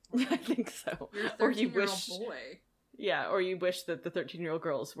 I think so. You're a 13-year-old boy. Yeah, or you wish that the 13-year-old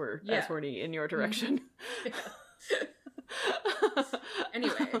girls were as horny in your direction.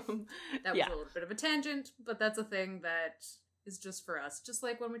 Anyway, that was a little bit of a tangent, but that's a thing that is just for us, just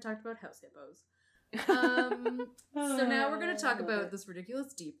like when we talked about house hippos. So now we're going to talk about this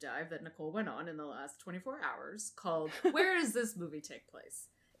ridiculous deep dive that Nicole went on in the last 24 hours called Where Does This Movie Take Place?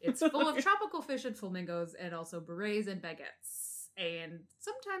 It's full of tropical fish and flamingos, and also berets and baguettes, and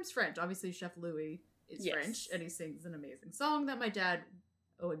sometimes French. Obviously, Chef Louis is French, and he sings an amazing song that my dad,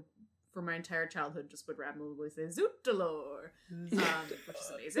 for my entire childhood, just would randomly say "Zoot d'alors," which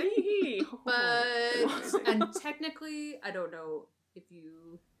is amazing. But and technically, I don't know if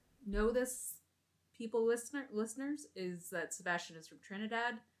you know this, listeners, is that Sebastian is from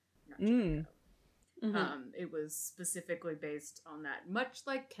Trinidad. Not Trinidad. It was specifically based on that. Much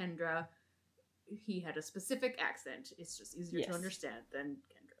like Kendra, he had a specific accent. It's just easier to understand than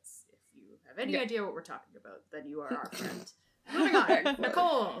Kendra's. If you have any idea what we're talking about, then you are our friend. Moving on.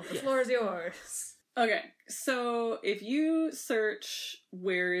 Nicole, the floor is yours. Okay, so if you search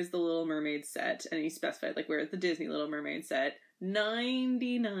where is the Little Mermaid set, and you specify, like, where is the Disney Little Mermaid set,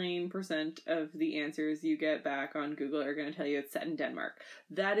 99% of the answers you get back on Google are going to tell you it's set in Denmark.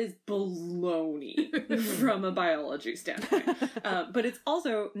 That is baloney from a biology standpoint. But it's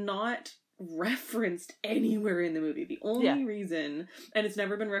also not referenced anywhere in the movie. The only reason, and it's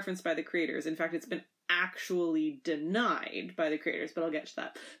never been referenced by the creators, in fact, it's been actually denied by the creators, but I'll get to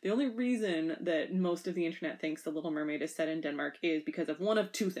that. The only reason that most of the internet thinks The Little Mermaid is set in Denmark is because of one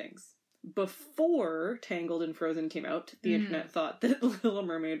of two things. before Tangled and Frozen came out, the internet thought that Little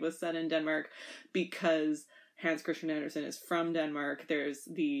Mermaid was set in Denmark because Hans Christian Andersen is from Denmark. There's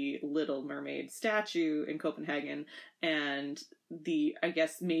the Little Mermaid statue in Copenhagen, and I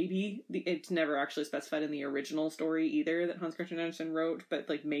guess maybe it's never actually specified in the original story either that Hans Christian Andersen wrote, but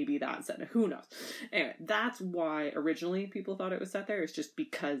like maybe that's set. Who knows? Anyway, that's why originally people thought it was set there. It's just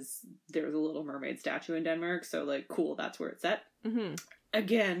because there's a Little Mermaid statue in Denmark, so like cool, that's where it's set. Mm-hmm.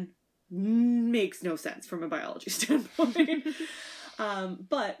 Again, makes no sense from a biology standpoint.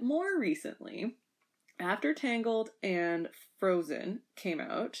 But more recently, after Tangled and Frozen came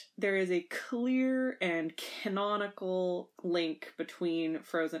out, there is a clear and canonical link between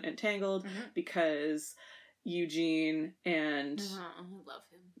Frozen and Tangled because Eugene and... I love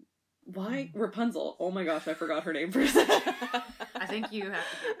him. Why? Rapunzel. Oh my gosh, I forgot her name for a second. I think you have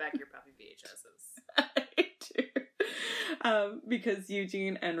to give back your puppy VHSs. I do. Because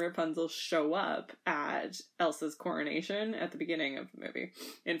Eugene and Rapunzel show up at Elsa's coronation at the beginning of the movie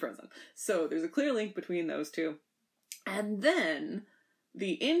in Frozen. So there's a clear link between those two. And then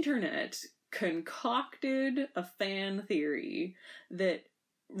the internet concocted a fan theory that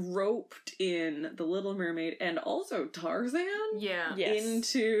roped in The Little Mermaid and also Tarzan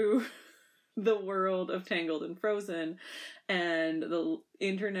into the world of Tangled and Frozen, and the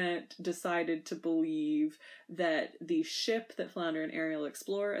internet decided to believe that the ship that Flounder and Ariel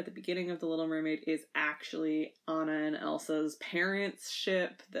explore at the beginning of The Little Mermaid is actually Anna and Elsa's parents'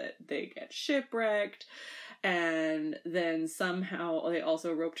 ship, that they get shipwrecked, and then somehow they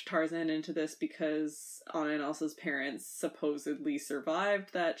also roped Tarzan into this because Anna and Elsa's parents supposedly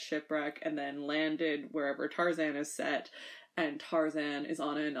survived that shipwreck and then landed wherever Tarzan is set, and Tarzan is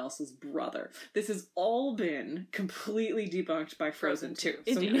Anna and Elsa's brother. This has all been completely debunked by Frozen 2.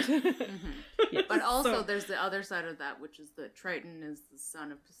 Indeed. Yes. But also there's the other side of that, which is that Triton is the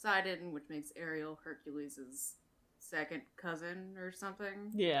son of Poseidon, which makes Ariel Hercules' second cousin or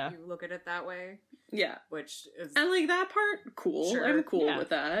something. Yeah. If you look at it that way. Yeah. Which is... And like that part, cool. Sure. I'm cool with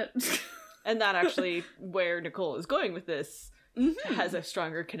that. And that actually, where Nicole is going with this, has a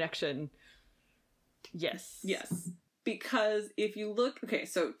stronger connection. Yes. Yes. Because if you look, okay,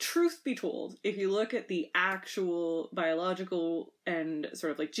 so truth be told, if you look at the actual biological and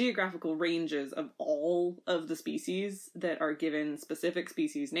sort of like geographical ranges of all of the species that are given specific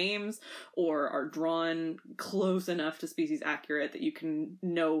species names or are drawn close enough to species accurate that you can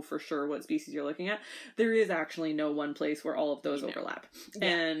know for sure what species you're looking at, there is actually no one place where all of those overlap. Yeah.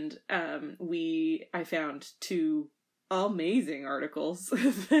 And I found two amazing articles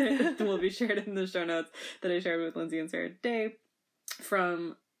that will be shared in the show notes that I shared with Lindsay and Sarah today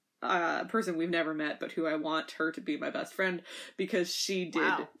from a person we've never met but who I want her to be my best friend because she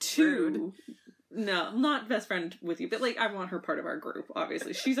did two... No, not best friend with you, but like I want her part of our group,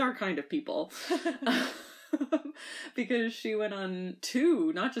 obviously. She's our kind of people. Because she went on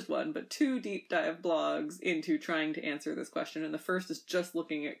two, not just one, but two deep dive blogs into trying to answer this question. And the first is just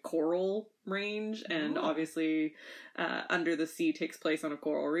looking at coral range, and obviously Under the Sea takes place on a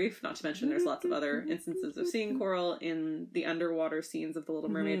coral reef, not to mention there's lots of other instances of seeing coral in the underwater scenes of The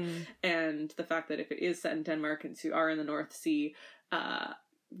Little Mermaid, and the fact that if it is set in Denmark and you are in the North Sea,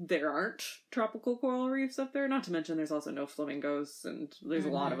 there aren't tropical coral reefs up there, not to mention there's also no flamingos, and there's a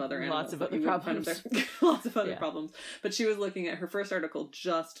lot of other animals. Lots of other problems. Lots of other problems. But she was looking at, her first article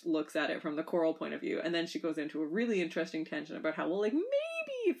just looks at it from the coral point of view, and then she goes into a really interesting tangent about how, well, like, maybe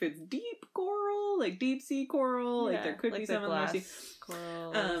if it's deep coral, like deep sea coral, like there could be some in the sea.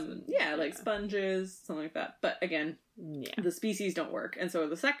 Corals, like sponges, something like that. But again, the species don't work. And so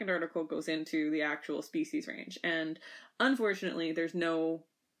the second article goes into the actual species range. And unfortunately, there's no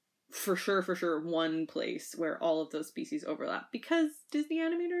for sure one place where all of those species overlap because Disney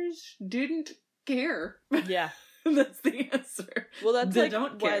animators didn't care. Yeah. That's the answer. Well, that's they like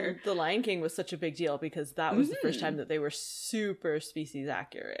don't why care. The Lion King was such a big deal, because that was the first time that they were super species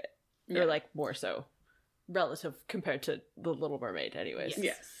accurate. Or like more so relative compared to The Little Mermaid anyways.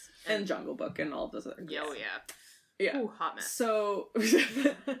 Yes. And Jungle Book and all of those other Oh yeah. Yeah. Ooh, hot mess. So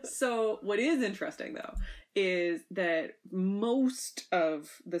what is interesting though is that most of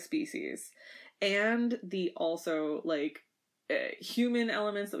the species and the also like human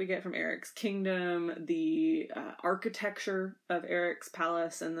elements that we get from Eric's kingdom, the architecture of Eric's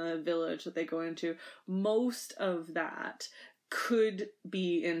palace and the village that they go into, most of that could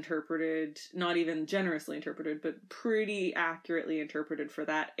be interpreted, not even generously interpreted, but pretty accurately interpreted for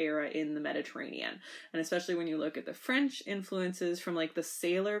that era in the Mediterranean. And especially when you look at the French influences from like the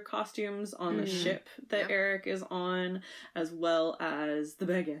sailor costumes on the ship that Eric is on, as well as the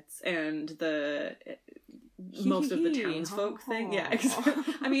baguettes and the most of the townsfolk thing. Yeah,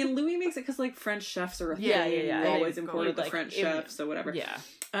 I mean, Louis makes it because like French chefs are a thing. Yeah. We always They imported the like, French chefs, so whatever. Yeah.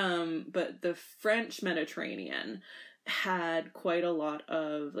 But the French Mediterranean had quite a lot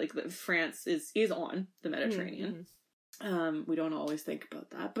of like France is on the Mediterranean. We don't always think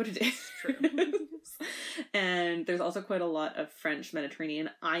about that, but it is True. And there's also quite a lot of French Mediterranean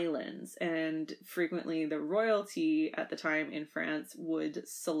islands, and frequently the royalty at the time in France would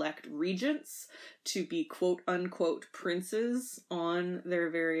select regents to be quote unquote princes on their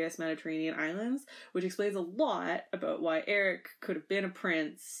various Mediterranean islands, which explains a lot about why Eric could have been a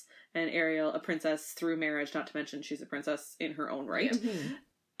prince and Ariel a princess through marriage, not to mention she's a princess in her own right.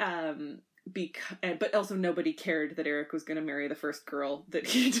 But also nobody cared that Eric was going to marry the first girl that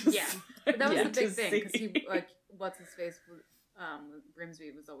he just that was the big thing, because he like what's his face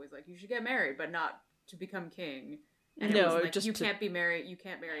Grimsby was always like, you should get married but not to become king, and it was like, just you can't marry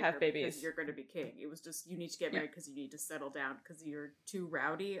have her babies because you're going to be king. It was just, you need to get married because you need to settle down because you're too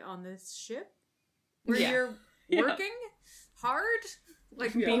rowdy on this ship where you're working hard,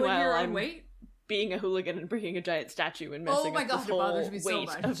 like pulling your own weight, being a hooligan and bringing a giant statue and messing up the whole weight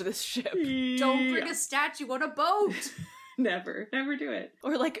of this ship. Don't bring a statue on a boat. Never do it.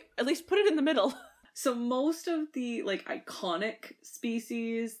 Or like at least put it in the middle. So most of the like iconic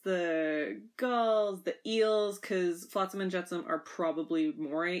species, the gulls, the eels, because flotsam and jetsam are probably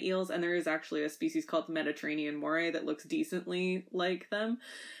moray eels, and there is actually a species called Mediterranean moray that looks decently like them.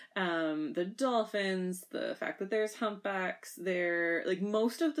 The dolphins, the fact that there's humpbacks, they're like,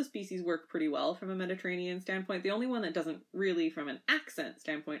 most of the species work pretty well from a Mediterranean standpoint. The only one that doesn't really from an accent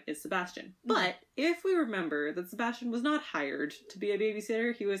standpoint is Sebastian. But if we remember that Sebastian was not hired to be a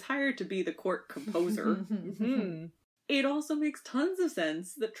babysitter, he was hired to be the court composer. It also makes tons of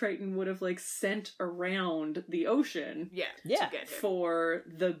sense that Triton would have like sent around the ocean to get him for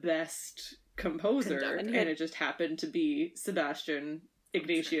the best composer, and it just happened to be Sebastian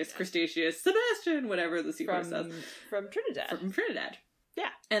Ignatius, Crustaceus, Sebastian, whatever the sequence says. From Trinidad. From Trinidad. Yeah.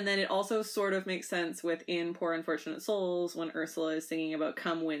 And then it also sort of makes sense within Poor Unfortunate Souls when Ursula is singing about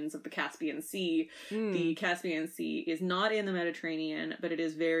come winds of the Caspian Sea. The Caspian Sea is not in the Mediterranean, but it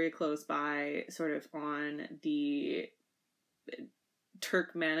is very close by, sort of on the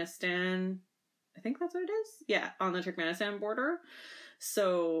Turkmenistan, I think that's what it is? Yeah, on the Turkmenistan border.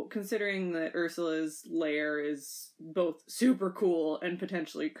 So, considering that Ursula's lair is both super cool and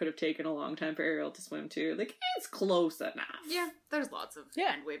potentially could have taken a long time for Ariel to swim to, like, it's close enough. Yeah, there's lots of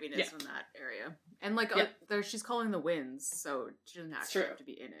hand waviness in that area. And, like, she's calling the winds, so she doesn't actually have to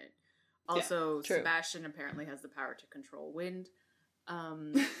be in it. Also, Sebastian apparently has the power to control wind.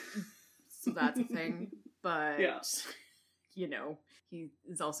 So that's a thing. But, you know, he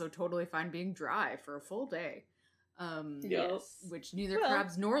is also totally fine being dry for a full day. Which neither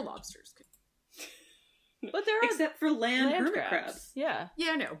crabs nor lobsters can. But there are, except for land hermit crabs. Yeah,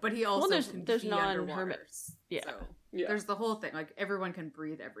 no, but he also there's non-hermits. So there's the whole thing. Like, everyone can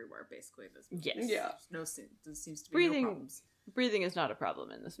breathe everywhere, basically. In this movie. Yes. There seems to be no problems. Breathing is not a problem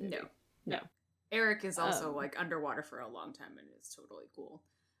in this movie. No. Eric is also like underwater for a long time and is totally cool.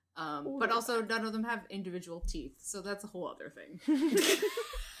 But also none of them have individual teeth, so that's a whole other thing.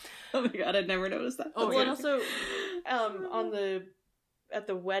 Oh my god, I'd never noticed that. Oh, and also, at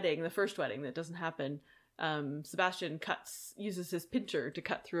the wedding, the first wedding that doesn't happen, Sebastian uses his pincher to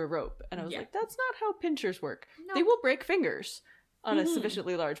cut through a rope, and I was like, that's not how pinchers work. No. They will break fingers on a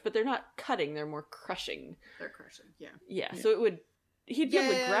sufficiently large, but they're not cutting, they're more crushing. They're crushing, Yeah, so he'd be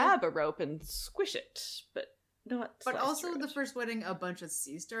able to grab a rope and squish it, but not But also, the first wedding, a bunch of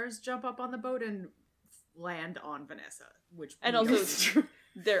sea stars jump up on the boat and land on Vanessa, which... And also...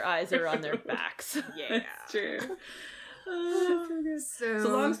 Their eyes are on their backs. That's true. So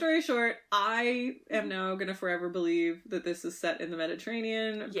long story short, I am now going to forever believe that this is set in the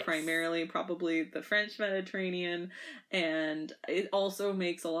Mediterranean, primarily probably the French Mediterranean, and it also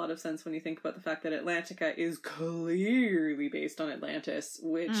makes a lot of sense when you think about the fact that Atlantica is clearly based on Atlantis,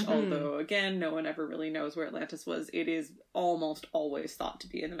 which, although, again, no one ever really knows where Atlantis was, it is almost always thought to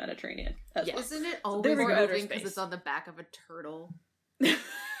be in the Mediterranean as well. Isn't it always moving because it's on the back of a turtle?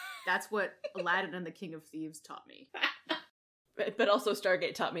 That's what Aladdin and the King of Thieves taught me. But also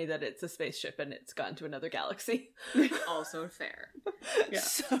Stargate taught me that it's a spaceship and it's gone to another galaxy. Also fair.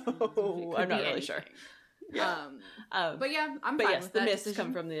 So I'm not really sure. But yeah, I'm fine with the that myths decision.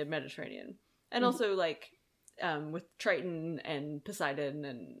 come from the Mediterranean. And also, like, with Triton and Poseidon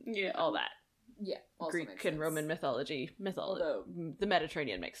and all that. Yeah. Greek and Roman mythology. The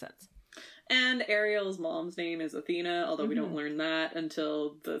Mediterranean makes sense. And Ariel's mom's name is Athena, although we don't learn that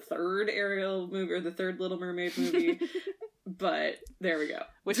until the third Ariel movie, or the third Little Mermaid movie. But there we go.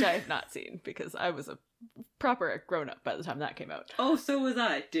 Which I have not seen, because I was a proper grown up by the time that came out. Oh, so was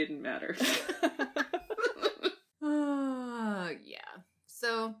I. Didn't matter. Yeah.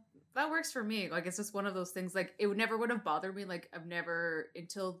 So that works for me. Like, it's just one of those things, like, it would have bothered me. Like, I've never,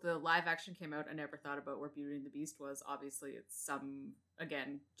 until the live action came out, I never thought about where Beauty and the Beast was. Obviously, it's some,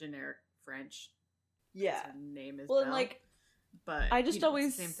 again, generic French. Yeah. Her name is Well, Belle, like, but I just it's the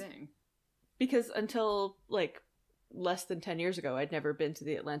always same thing. Because until like less than 10 years ago, I'd never been to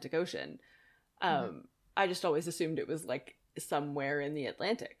the Atlantic Ocean. I just always assumed it was like somewhere in the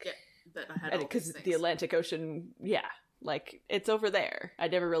Atlantic. Yeah, that I had all because these things. the Atlantic Ocean, yeah, like it's over there. I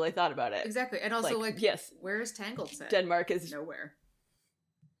never really thought about it. Exactly, and also like yes, where is Tangled set? Denmark is nowhere.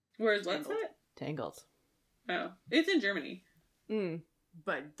 Where's what's Tangled. it? Tangled. Oh, it's in Germany.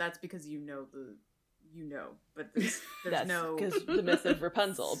 But that's because but there's That's no because the myth of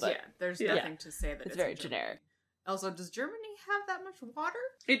Rapunzel. But yeah, there's nothing to say that it's it's very in Germany. generic. Also, does Germany have that much water?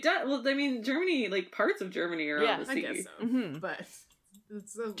 It does. Well, I mean, Germany, like parts of Germany are on the sea. I guess so. Mm-hmm. But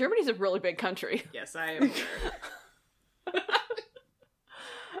it's so... Germany's a really big country. Yes, I am aware.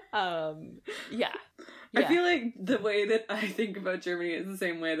 Yeah. I feel like the way that I think about Germany is the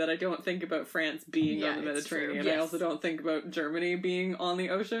same way that I don't think about France being on the Mediterranean. Yes. I also don't think about Germany being on the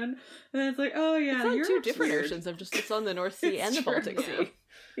ocean. And it's like, oh yeah, it's on Europe's two different weird. oceans. It's on the North Sea and the true. Baltic Sea.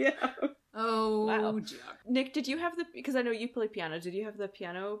 Yeah. Oh, wow. Geog. Nick, did you have because I know you play piano, did you have the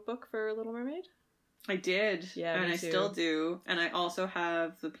piano book for Little Mermaid? I did. Yeah, and me I too. still do. And I also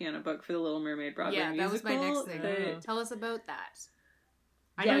have the piano book for the Little Mermaid Broadway Yeah, musical. that was my next thing. that- Tell us about that.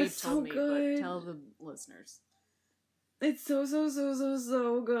 I Yeah, know it's you've told so me, good. but tell the listeners. It's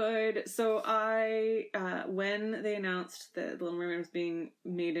so good. So I, when they announced that Little Mermaid was being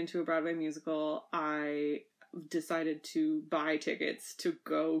made into a Broadway musical, I decided to buy tickets to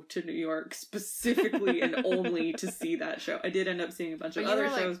go to New York specifically and only to see that show. I did end up seeing a bunch of But you other were,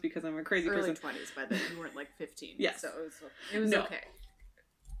 like, shows because I'm a crazy Early person. 20s by then. You weren't like 15. Yes. So it was No. okay.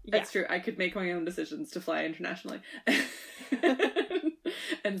 It's true. I could make my own decisions to fly internationally.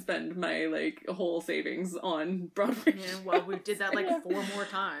 And spend my like whole savings on Broadway. Yeah, well, we did that like 4 more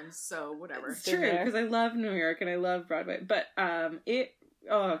times, so whatever. It's true because I love New York and I love Broadway, but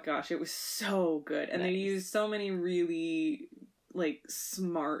oh gosh, it was so good, and they used so many really like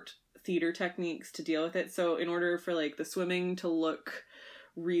smart theater techniques to deal with it. So in order for like the swimming to look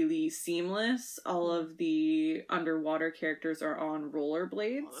really seamless, all of the underwater characters are on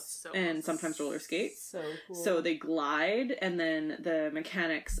rollerblades and sometimes roller skates. So cool. So they glide, and then the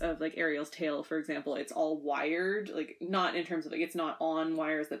mechanics of like Ariel's tail, for example, it's all wired, like not in terms of like it's not on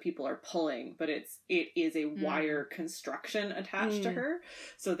wires that people are pulling, but it is a wire construction attached to her,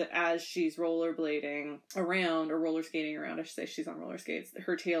 so that as she's rollerblading around or roller skating around, I should say she's on roller skates,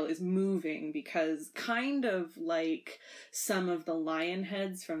 her tail is moving because kind of like some of the lion heads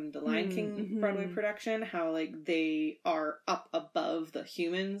from the Lion King Broadway production, how like they are up above the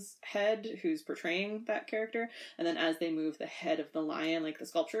human's head who's portraying that character, and then as they move the head of the lion, like the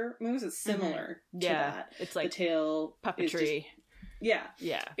sculpture moves, it's similar to that. It's like the tail puppetry. Yeah.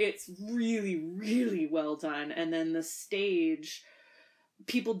 It's really, really well done. And then the stage,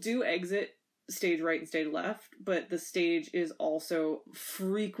 people do exit stage right and stage left, but the stage is also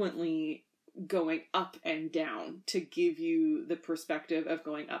frequently going up and down to give you the perspective of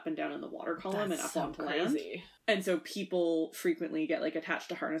going up and down in the water column and up onto land. And so people frequently get like attached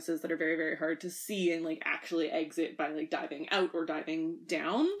to harnesses that are very, very hard to see and like actually exit by like diving out or diving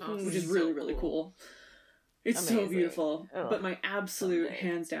down, which is really, really cool. It's amazing. so beautiful. Oh, but my absolute someday.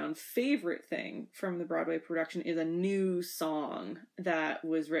 hands down favorite thing from the Broadway production is a new song that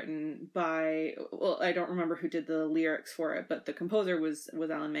was written by, well, I don't remember who did the lyrics for it, but the composer was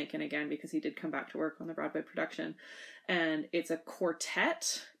Alan Menken again, because he did come back to work on the Broadway production. And it's a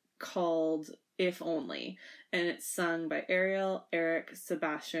quartet called If Only, and it's sung by Ariel, Eric,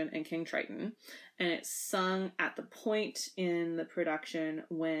 Sebastian, and King Triton. And it's sung at the point in the production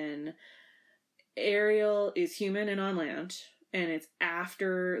when Ariel is human and on land, and it's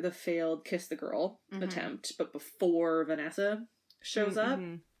after the failed Kiss the Girl attempt, but before Vanessa shows up.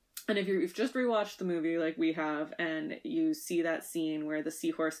 And if you've just rewatched the movie like we have, and you see that scene where the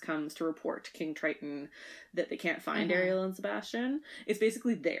seahorse comes to report to King Triton that they can't find Ariel and Sebastian, it's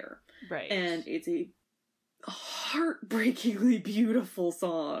basically there. Right. And it's a heartbreakingly beautiful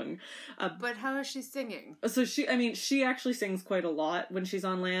song. But how is she singing? So she actually sings quite a lot when she's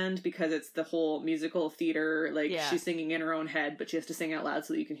on land, because it's the whole musical theater, like she's singing in her own head, but she has to sing out loud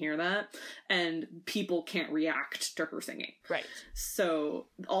so that you can hear that, and people can't react to her singing. Right. So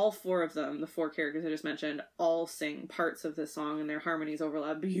all 4 of them, the 4 characters I just mentioned, all sing parts of this song, and their harmonies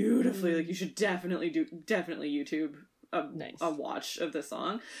overlap beautifully. Like you should definitely YouTube a watch of the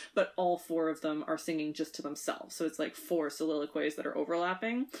song, but all 4 of them are singing just to themselves. So it's like 4 soliloquies that are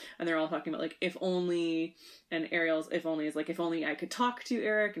overlapping, and they're all talking about like if only, and Ariel's if only is like if only I could talk to you,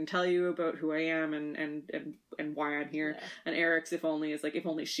 Eric, and tell you about who I am and why I'm here. Yeah. And Eric's if only is like if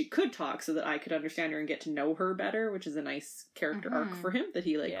only she could talk so that I could understand her and get to know her better, which is a nice character arc for him, that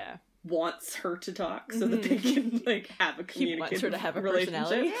he like wants her to talk so that they can like have a communicative, he wants her to have a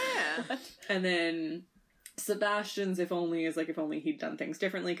personality. Yeah. And then Sebastian's if only is like if only he'd done things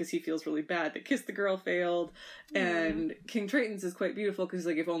differently because he feels really bad that Kiss the Girl failed. And King Triton's is quite beautiful because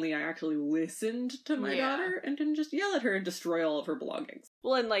like if only I actually listened to my daughter and didn't just yell at her and destroy all of her belongings.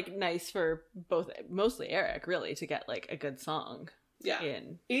 Well, and like nice for both, mostly Eric, really, to get like a good song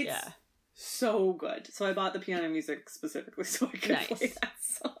in. It's so good. So I bought the piano music specifically so I could play that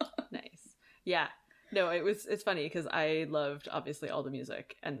song. Nice. Yeah. No, it's funny because I loved obviously all the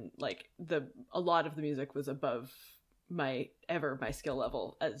music, and like a lot of the music was above my skill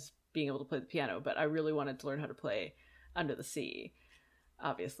level as being able to play the piano, but I really wanted to learn how to play Under the Sea,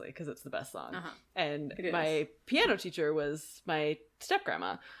 obviously, because it's the best song. And my piano teacher was my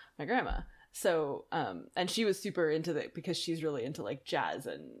step-grandma, my grandma. So, and she was super into because she's really into like jazz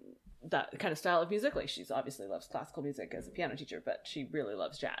and that kind of style of music. Like she's obviously loves classical music as a piano teacher, but she really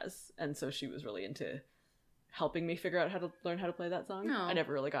loves jazz, and so she was really into helping me figure out how to learn how to play that song. I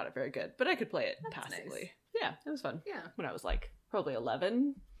never really got it very good, but I could play it passively. Nice. Yeah, it was fun. Yeah, when I was like probably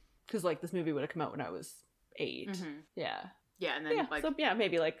 11, because like this movie would have come out when I was 8. Yeah, and then like so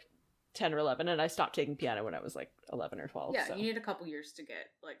maybe like 10 or 11, and I stopped taking piano when I was like 11 or 12. Yeah, so you need a couple years to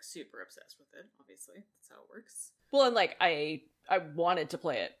get like super obsessed with it. Obviously, that's how it works. Well, and like I wanted to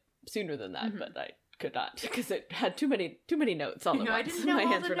play it sooner than that, but I could not because it had too many notes on the I didn't know my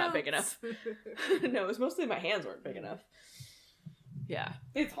all hands the were notes. Not big enough. No, it was mostly my hands weren't big enough. Yeah,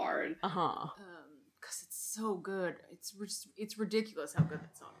 it's hard. Because it's so good. It's ridiculous how good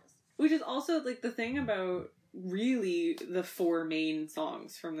that song is. Which is also like the thing about really the 4 main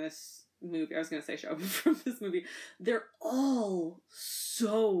songs from this movie. I was going to say show from this movie. They're all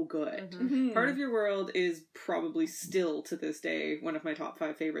so good. Part of Your World is probably still to this day one of my top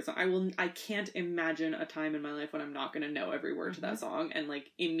 5 favorites. I can't imagine a time in my life when I'm not going to know every word to that song and like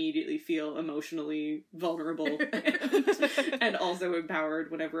immediately feel emotionally vulnerable and also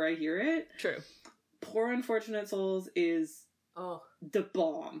empowered whenever I hear it. True. Poor Unfortunate Souls is the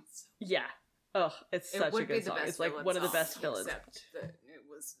bomb. Yeah. Oh, it's such a good song. It's like one of the best villains. Except that it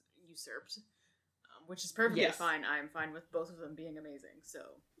was usurped, which is perfectly fine. I'm fine with both of them being amazing. So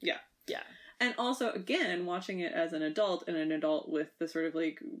yeah. And also, again, watching it as an adult, and an adult with the sort of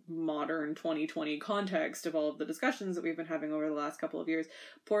like modern 2020 context of all of the discussions that we've been having over the last couple of years,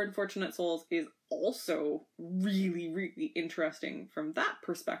 Poor Unfortunate Souls is also really, really interesting from that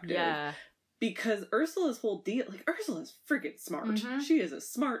perspective. Yeah. Because Ursula's whole deal, like, Ursula's friggin' smart. She is a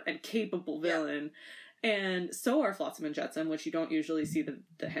smart and capable villain. And so are Flotsam and Jetsam, which you don't usually see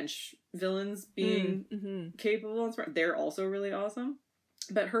the hench villains being capable and smart. They're also really awesome.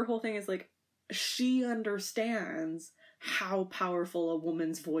 But her whole thing is, like, she understands how powerful a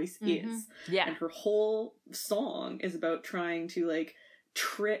woman's voice is. Yeah. And her whole song is about trying to, like,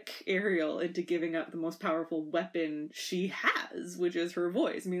 trick Ariel into giving up the most powerful weapon she has, which is her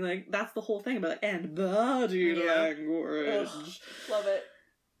voice. I mean, like, that's the whole thing about it. And body language. Love it.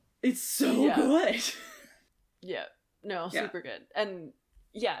 It's so good. Yeah. No, super good. And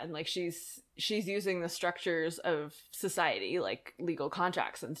and like she's using the structures of society, like legal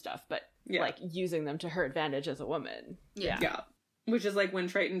contracts and stuff, but like using them to her advantage as a woman. Yeah. Which is like when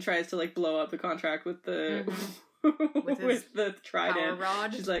Triton tries to like blow up the contract with the with the trident. Power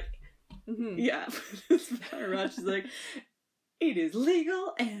rod. She's like, power rod. She's like, it is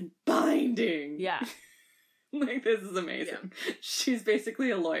legal and binding. Yeah. Like, this is amazing. Yeah. She's basically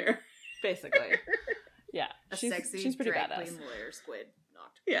a lawyer. Basically. Yeah. She's pretty drag badass. Queen lawyer squid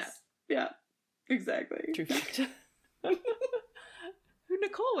octopus. Yeah. Exactly. True fact. Who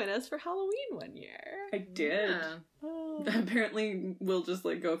Nicole went as for Halloween one year. I did. Yeah. Oh. Apparently, we'll just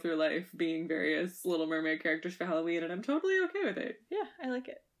like go through life being various Little Mermaid characters for Halloween, and I'm totally okay with it. Yeah, I like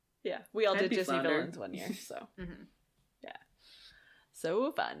it. Yeah, we all did Disney villains one year, so yeah,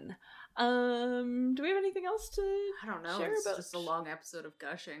 so fun. Do we have anything else to? I don't know. Share it's about? Just a long episode of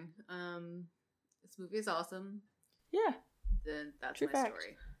gushing. This movie is awesome. Yeah, then that's True my fact.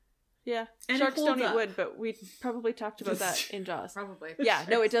 story. Yeah, and sharks don't eat wood, but we probably talked about that in Jaws. Probably. Yeah,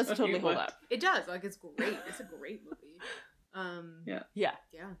 no, it does totally hold up. It does. Like, it's great. It's a great movie. Yeah.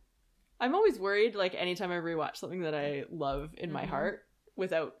 I'm always worried, like, anytime I rewatch something that I love in my heart,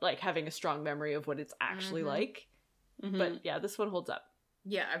 without, like, having a strong memory of what it's actually like. But, yeah, this one holds up.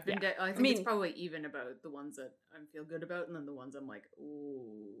 Yeah, I've been. Yeah. I think it's probably even about the ones that I feel good about, and then the ones I'm like,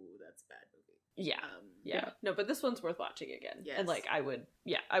 ooh, that's a bad movie. Yeah. No, but this one's worth watching again. Yes. And like I would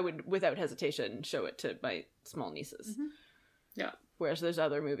without hesitation show it to my small nieces. Mm-hmm. Yeah. Whereas there's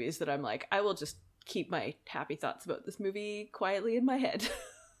other movies that I'm like, I will just keep my happy thoughts about this movie quietly in my head.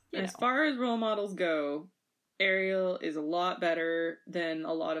 As far as role models go, Ariel is a lot better than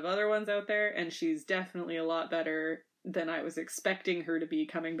a lot of other ones out there, and she's definitely a lot better than I was expecting her to be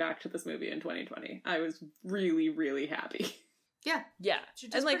coming back to this movie in 2020. I was really, really happy. Yeah. Yeah. She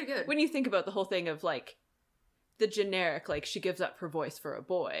does like, pretty good. when you think about the whole thing of like the generic, like she gives up her voice for a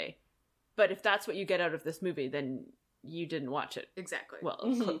boy, but if that's what you get out of this movie, then you didn't watch it Exactly.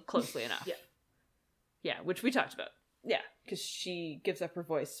 well, closely enough. Yeah. Yeah, which we talked about. Yeah, because she gives up her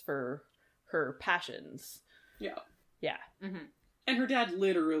voice for her passions. Yeah. Yeah. Mm-hmm. And her dad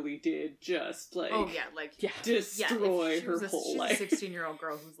literally did just like destroy her whole life. She's a 16-year-old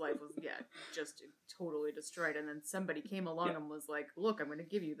girl whose life was just totally destroyed, and then somebody came along and was like, "Look, I'm going to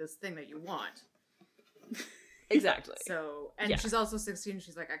give you this thing that you want." Exactly. So, and she's also 16.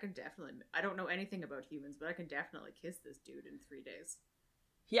 She's like, I don't know anything about humans, but I can definitely kiss this dude in 3 days.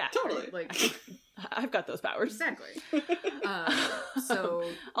 Yeah, totally. Like, I've got those powers. Exactly. So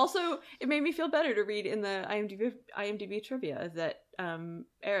also, it made me feel better to read in the IMDb trivia that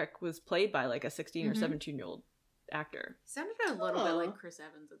Eric was played by like a 16 or 17-year-old actor. Sounded a little bit like Chris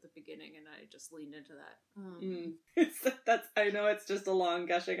Evans at the beginning, and I just leaned into that. I know it's just a long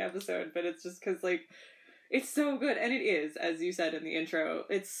gushing episode, but it's just because like it's so good, and it is, as you said in the intro,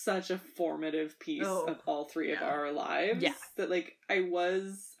 it's such a formative piece of all three of our lives. Yeah. That like I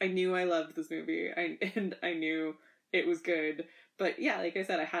knew I loved this movie, and I knew it was good. But yeah, like I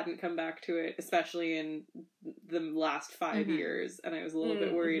said, I hadn't come back to it, especially in the last 5 years, and I was a little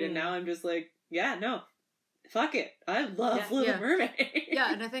bit worried, and now I'm just like, yeah, no, fuck it. I love Little Mermaid.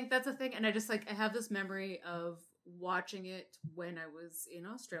 Yeah, and I think that's a thing, and I just like, I have this memory of watching it when I was in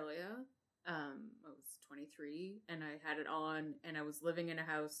Australia. I was 23 and I had it on, and I was living in a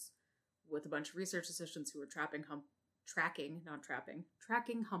house with a bunch of research assistants who were tracking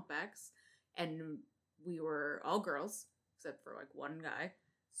humpbacks, and we were all girls except for like one guy.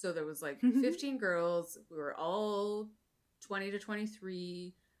 So there was like 15 girls. We were all 20 to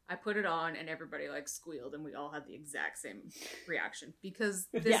 23. I put it on and everybody like squealed, and we all had the exact same reaction, because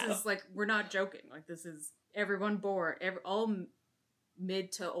this is like, we're not joking. Like, this is everyone born, all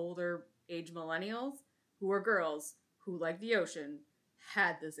mid to older age millennials who are girls who like the ocean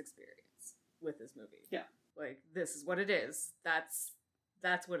had this experience with this movie. Yeah. Like, this is what it is. That's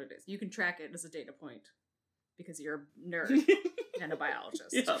what it is. You can track it as a data point because you're a nerd and a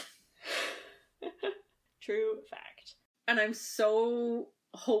biologist. Yeah. True fact. And I'm so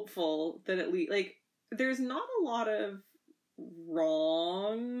hopeful that at least, like, there's not a lot of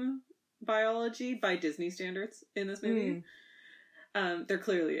wrong biology by Disney standards in this movie. There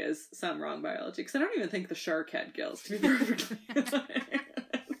clearly is some wrong biology, because I don't even think the shark had gills, to be perfectly honest.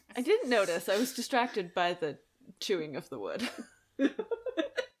 I didn't notice. I was distracted by the chewing of the wood.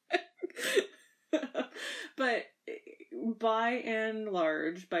 But by and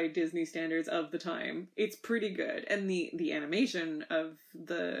large, by Disney standards of the time, it's pretty good. And the animation of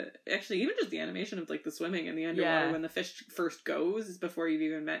actually even just the animation of like the swimming in the underwater when the fish first goes before you've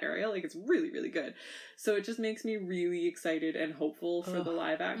even met Ariel, like, it's really, really good. So it just makes me really excited and hopeful for the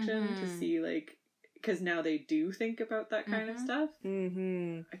live action to see, like, because now they do think about that kind of stuff.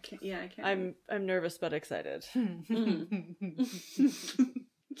 I can't. I'm nervous but excited.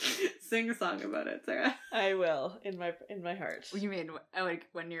 Sing a song about it, Sarah. I will, in my heart. You mean like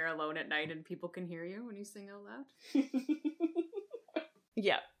when you're alone at night and people can hear you when you sing out loud?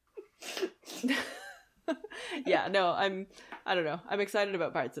 Yeah. Yeah, no, I don't know. I'm excited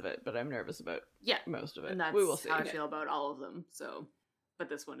about parts of it, but I'm nervous about most of it. And that's we will see. How I feel about all of them. So, but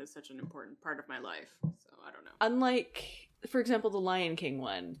this one is such an important part of my life. So I don't know. Unlike, for example, the Lion King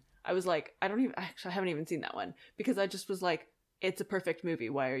one, I was like, I haven't even seen that one, because I just was like, it's a perfect movie.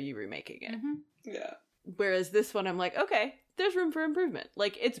 Why are you remaking it? Yeah. Whereas this one, I'm like, okay, there's room for improvement.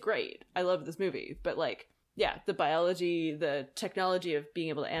 Like, it's great. I love this movie. But, like, yeah, the biology, the technology of being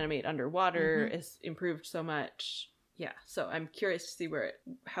able to animate underwater is improved so much. Yeah, so I'm curious to see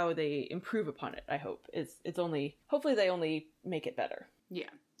how they improve upon it, I hope. Hopefully they only make it better. Yeah.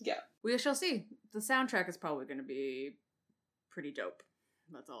 Yeah. We shall see. The soundtrack is probably going to be pretty dope.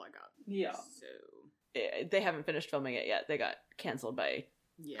 That's all I got. Yeah. So... They haven't finished filming it yet. They got canceled by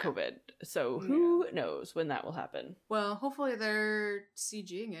COVID. So who knows when that will happen. Well, hopefully they're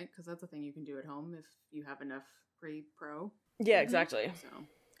CGing it, because that's a thing you can do at home if you have enough pre-pro. Yeah, exactly. So,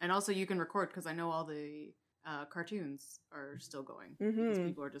 and also you can record, because I know all the cartoons are still going. Mm-hmm. Because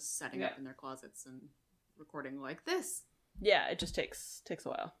people are just setting up in their closets and recording like this. Yeah, it just takes a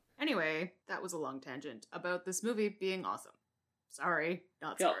while. Anyway, that was a long tangent about this movie being awesome. Sorry,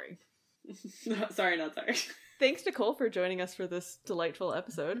 not sorry. Sorry, not sorry. Thanks, Nicole, for joining us for this delightful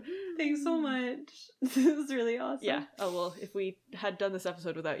episode. Thanks so much. This was really awesome. Yeah. Oh, well, if we had done this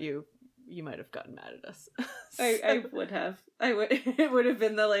episode without you, you might have gotten mad at us. I would have. It would have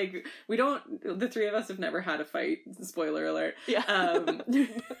been the three of us have never had a fight. Spoiler alert. Yeah.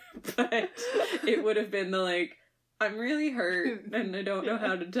 But it would have been I'm really hurt, and I don't know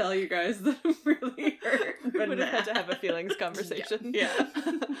how to tell you guys that I'm really hurt. We would have had to have a feelings conversation. Yeah.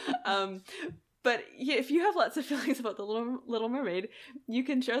 But if you have lots of feelings about the Little Mermaid, you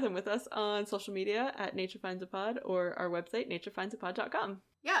can share them with us on social media at Nature Finds a Pod or our website, naturefindsapod.com.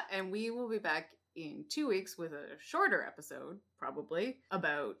 Yeah, and we will be back in 2 weeks with a shorter episode, probably,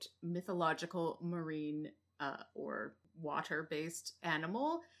 about mythological marine or water-based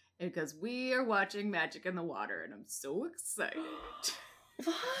animal, because we are watching Magic in the Water, and I'm so excited.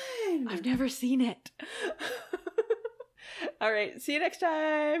 Fun! I've never seen it. All right, see you next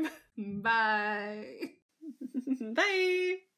time. Bye. Bye!